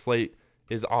nice that the slate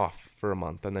is off for a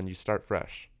month and then you start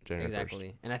fresh. January 1st.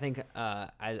 exactly. And I think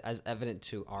as evident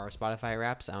to our Spotify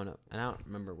Wraps, I don't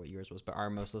remember what yours was, but our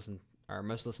most listened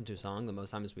to song, the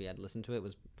most times we had listened to it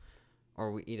was,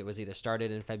 or we either started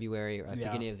in February or at the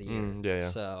beginning of the year. Yeah.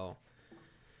 So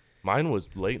Mine was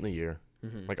late in the year,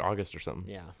 mhm. like August or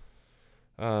something.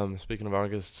 yeah, Speaking of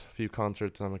August, a few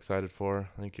concerts I'm excited for.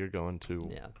 I think you're going to.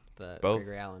 yeah, the Both?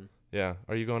 Gregory Allen. Yeah.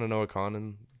 Are you going to Noah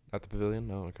Kahn at the Pavilion?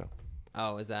 No. Okay.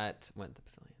 Oh, is that went the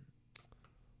pavilion?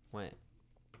 Went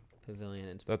pavilion.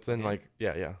 It's That's in okay. like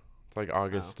yeah. It's like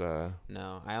August.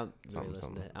 No, I don't really Something, listen to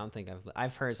something. it. I don't think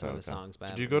I've heard some of his Okay. songs, but I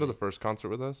Did you haven't go to the really- first concert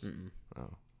with us? Mm-mm. Oh,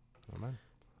 never mind.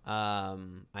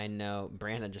 I know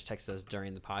Brandon just texted us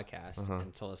during the podcast Uh-huh.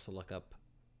 and told us to look up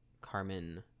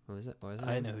Carmen. What was it? What was it?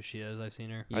 I know who she is. I've seen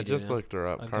her. You I do just know? looked her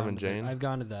up. I've Carmen gone to Jane. I've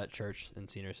gone to that church and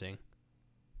seen her sing.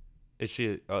 Is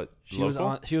she She was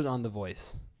local? on The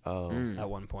Voice Oh, Mm. at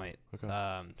one point.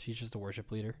 okay. She's just a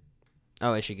worship leader.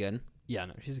 Oh, is she good? Yeah,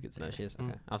 no, she's a good singer. No, she is. Mm.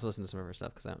 Okay, I'll have to listen to some of her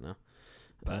stuff because I don't know.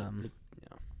 But Um,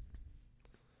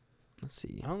 Let's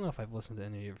see. I don't know if I've listened to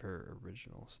any of her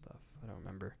original stuff. I don't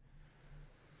remember.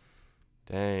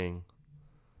 Dang.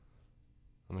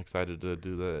 I'm excited to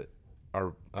do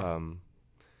our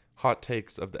hot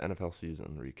takes of the NFL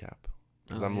season recap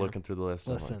because Oh, I'm yeah. looking through the list.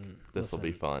 And I'm like, Listen, this will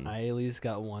be fun. I at least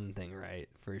got one thing right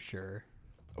for sure.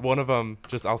 One of them,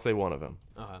 I'll say one of them.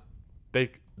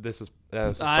 This is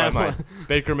I probably mine.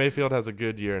 Baker Mayfield has a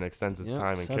good year and extends his Yep,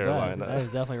 time in said Carolina. That. I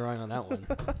was definitely wrong on that one.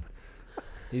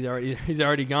 He's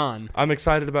already gone. I'm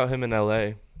excited about him in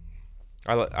LA.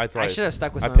 I should have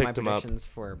stuck with I some of my picked him up. predictions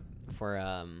for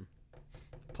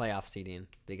playoff seeding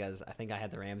because I think I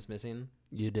had the Rams missing.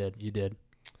 You did.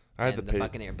 I had and the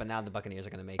Buccaneers, but now the Buccaneers are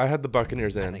going to make. I had the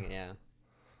Buccaneers I in. think, yeah.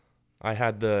 I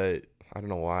had I don't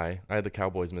know why. I had the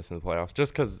Cowboys missing the playoffs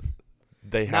just because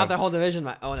they Now have. the whole division.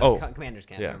 Oh no, Oh, Commanders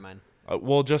can't. yeah. Never mind.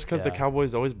 Well, just because the Yeah.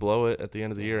 Cowboys always blow it at the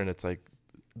end of the Yeah. year, and it's like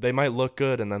they might look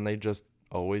good, and then they just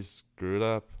always screw it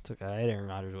up. It's okay. I had Aaron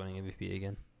Rodgers winning MVP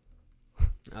again.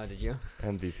 Oh, did you?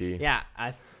 MVP. Yeah,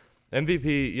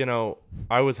 MVP. You know,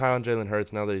 I was high on Jalen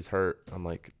Hurts. Now that he's hurt, I'm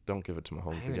like, don't give it to I Mahomes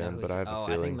don't even know again. who's- But I have a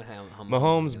feeling I think Mahomes,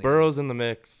 Mahomes, is gonna Burrow's in the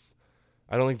mix.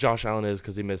 I don't think Josh Allen is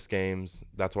because he missed games.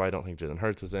 That's why I don't think Jalen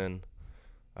Hurts is in.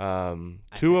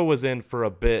 Tua was in for a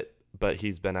bit, but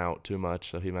he's been out too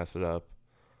much, so he messed it up.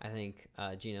 I think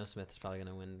Geno Smith is probably going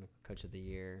to win Coach of the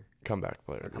Year Comeback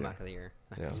player. or Comeback of the Year.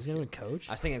 Not Yeah. Coach of He's the gonna Year. win coach.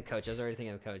 I was thinking of Coach. I was already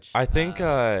thinking of Coach. I think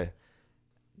the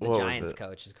what was Giants it?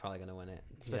 coach is probably going to win it,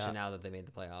 especially Yeah. now that they made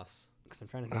the playoffs. 'Cause I'm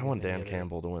trying to think I of want any Dan other-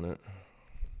 Campbell to win it.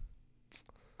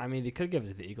 I mean, they could give it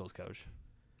to the Eagles coach.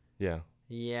 Yeah.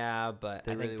 Yeah, but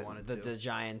They I think really wanted the to.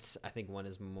 Giants. I think one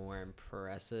is more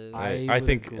impressive. I I would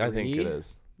think it agree.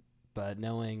 is But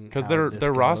knowing because how their this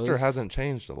roster goes, hasn't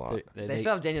changed a lot. they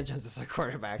still have Daniel Jones as their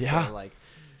quarterback. Yeah. So like,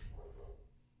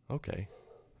 Okay.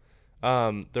 There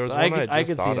was but one I just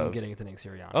could see thought him of. getting to Nick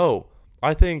Sirianni. Oh,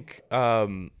 I think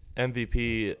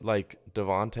MVP like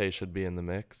Devontae should be in the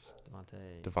mix.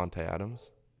 Devontae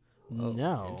Adams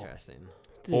no, Interesting.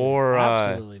 Dude, Or,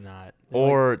 absolutely not.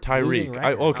 or losing Tyreek.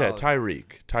 record. Okay, Oh.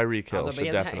 Tyreek Hill Although, should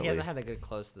he definitely. hasn't had a good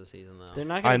close to the season though. They're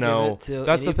not I going to know. give it to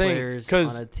That's any the thing, players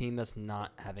 'cause- on a team that's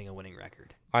not having a winning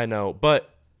record. I know,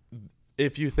 but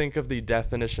if you think of the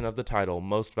definition of the title,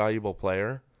 most valuable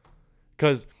player,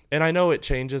 and I know it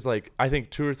changes. Like I think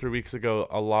 2 or 3 weeks ago,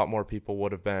 a lot more people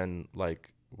would have been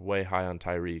like way high on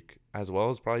Tyreek, as well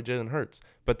as probably Jalen Hurts.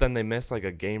 But then they miss like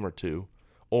a game or two,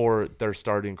 or their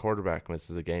starting quarterback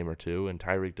misses a game or two, and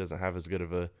Tyreek doesn't have as good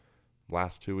of a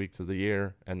last 2 weeks of the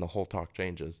year, and the whole talk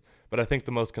changes. But I think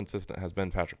the most consistent has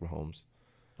been Patrick Mahomes,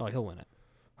 Oh, he'll win it.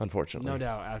 unfortunately. No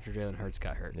doubt after Jalen Hurts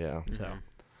got hurt. Yeah. So Mhm.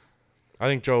 I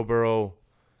think Joe Burrow.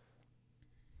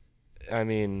 I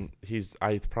mean, he's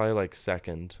probably like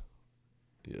second,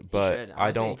 but should. I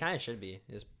Honestly, don't. He kind of should be.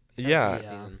 He's Yeah. had a good yeah,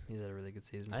 season. he's had a really good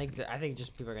season. I think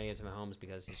just people are gonna give it to Mahomes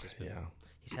because he's just been,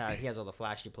 Yeah, he has all the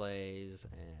flashy plays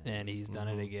and he's done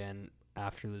it Mhm. again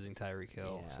after losing Tyreek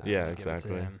Hill. Yeah. So Yeah, I'll give it to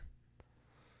exactly. him.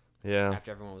 yeah.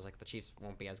 after everyone was like the Chiefs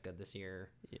won't be as good this year.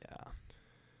 Yeah.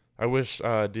 I wish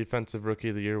defensive rookie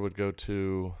of the year would go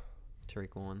to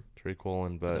Tariq Woolen. Tariq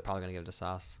Woolen, But they're but probably gonna give it to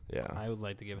Sauce. yeah. I would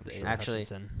like to give it to Aiden Actually,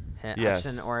 Hutchinson. Yes,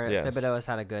 Hutchinson or yes. Thibodeau has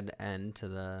had a good end to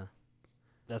the.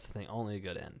 That's the thing. Only a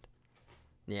good end.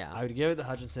 Yeah. I would give it to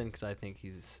Hutchinson because I think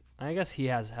he's. I guess he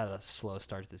has had a slow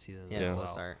start to the season. Yeah, as slow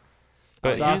well. start.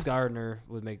 But Sauce he's- Gardner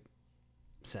would make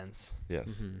sense.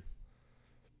 Yes. hmm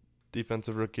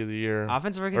Defensive Rookie of the Year.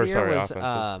 Offensive rookie Or of the year sorry, was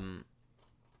offensive.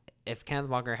 If Kenneth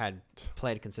Walker had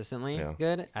played consistently Yeah.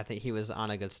 good, I think he was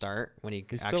on a good start when he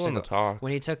He's actually still in the talk.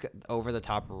 when he took over the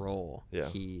top role. Yeah.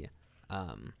 He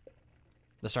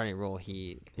the starting role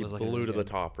he was looking blew really to the good.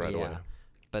 top right away.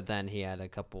 But then he had a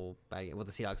couple bad. Well,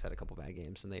 the Seahawks had a couple bad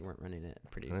games, and they weren't running it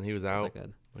pretty. And then he was really out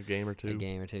good. a game or A two.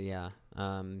 game or two, yeah.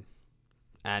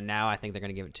 And now I think they're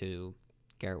gonna give it to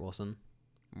Garrett Wilson.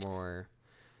 More.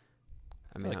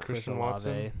 I mean, like Christian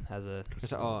Watson? Olave has a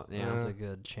yeah, has a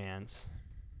good chance.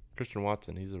 Christian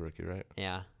Watson, he's a rookie, right?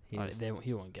 yeah. He's,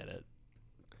 He won't get it.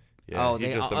 Yeah, oh, he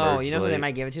they, just you emerged know who they late.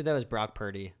 might give it to though is Brock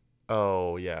Purdy.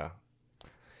 Oh yeah,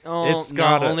 Oh, It's no,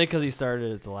 gotta- only because he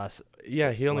started at the last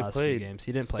yeah. He only last few played games.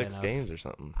 He didn't play 6 enough. games or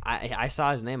something. I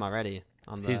saw his name already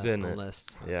on the, He's in on the it.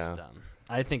 list. That's Yeah. dumb.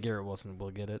 I think Garrett Wilson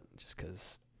will get it just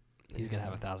because he's gonna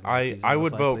have 1,000. I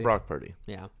would vote Brock Purdy.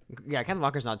 Yeah, Kenneth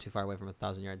Walker's not too far away from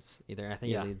 1,000 yards either. I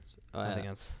think Yeah. he leads. I think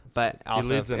that's but also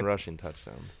he leads in if, rushing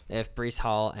touchdowns. if Brees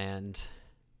Hall and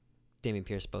Damian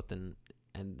Pierce both didn't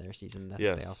end their season, I think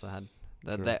Yes, they also had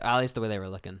true. at least the way they were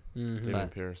looking. Mhm. Damian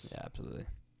but- Pierce. Yeah, absolutely.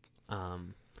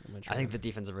 I think the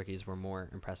defensive rookies were more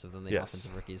impressive than the Yes.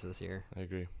 offensive rookies this year. I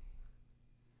agree.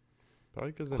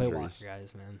 Probably because Quay injuries. Walker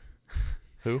guys, man.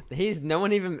 He's no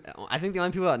one even. I think the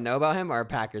only people that know about him are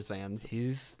Packers fans.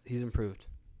 He's improved.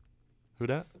 Who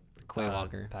dat? Quay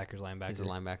Walker. Packers linebacker. He's a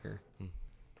linebacker. Yeah,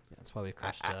 that's why we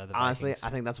crushed the Honestly, Vikings. I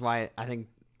think that's why I think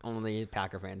only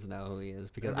Packer fans know who he is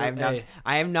because Hey.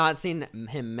 I have not seen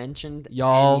him mentioned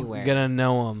Y'all anywhere. gonna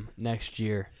know him next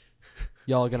year.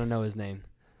 Y'all gonna know his name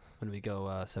when we go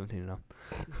 17-0.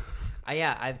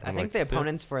 Yeah, I I'd think like the to see it.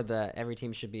 opponents for every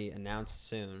team should be announced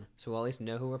soon, so we'll at least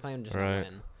know who we're playing, just Right.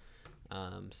 not when.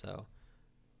 So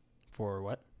For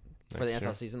what? for the Next NFL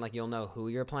year. season, like you'll know who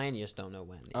you're playing, you just don't know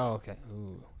when. Oh, okay.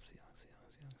 Ooh, Seahawks.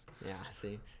 Yeah,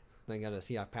 see, then got a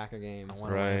Seahawks Packer game. I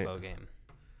want a Right. Lambeau game.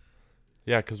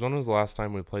 Yeah, because when was the last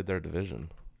time we played their division?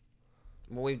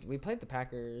 Well, we played the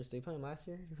Packers. Did we play them last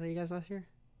year? Did we play you guys last year?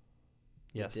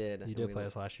 Yes, did, you and did we play lo-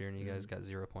 us last year, and you guys Mhm. got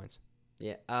 0 points.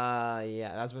 Yeah.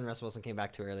 Yeah. That's when Russell Wilson came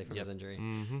back too early from Yep. his injury.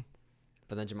 Mm-hmm.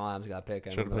 But then Jamal Adams got picked. I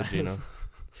Should have remember played that.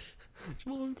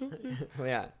 Gino. Well,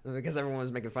 yeah, because everyone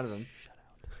was making fun of him.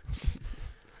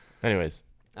 Anyways,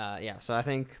 Yeah. So I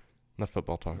think. enough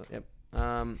football talk. Yep.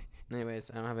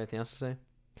 Anyways, I don't have anything else to say.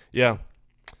 Yeah.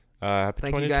 Happy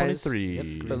Thank you guys.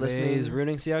 2023. For Green listening. Bay's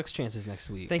ruining Seahawks' chances next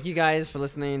week. Thank you guys for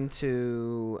listening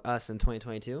to us in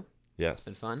 2022. Yes. It's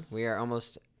been fun. We are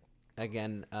almost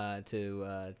again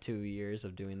to 2 years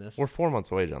of doing this. We're 4 months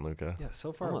away, Gianluca. Yeah,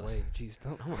 so far Almost. away. Jeez,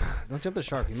 don't jump the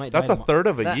shark. We might That's die a third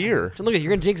of a That- year. Look at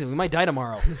you're gonna jinx it. We might die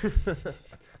tomorrow.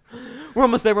 We're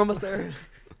almost there. We're almost there.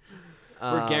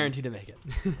 We're guaranteed to make it.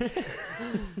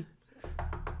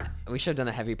 We should have done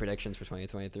a heavy predictions for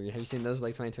 2023. Have you seen those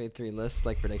like 2023 lists,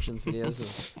 like predictions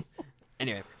videos?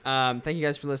 Anyway, thank you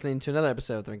guys for listening to another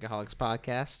episode of the Rinkaholics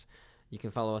Podcast. You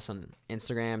can follow us on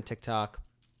Instagram, TikTok,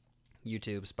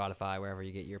 YouTube, Spotify, wherever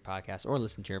you get your podcasts or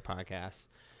listen to your podcasts.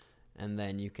 And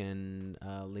then you can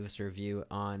leave us a review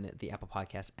on the Apple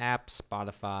Podcast app,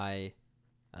 Spotify.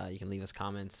 You can leave us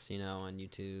comments, on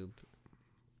YouTube.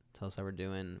 Tell us how we're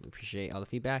doing. We appreciate all the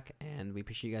feedback, and we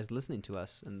appreciate you guys listening to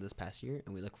us in this past year,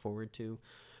 and we look forward to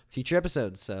future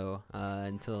episodes. So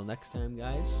until next time,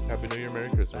 guys. Happy New Year,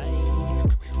 Merry Christmas.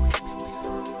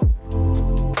 Bye.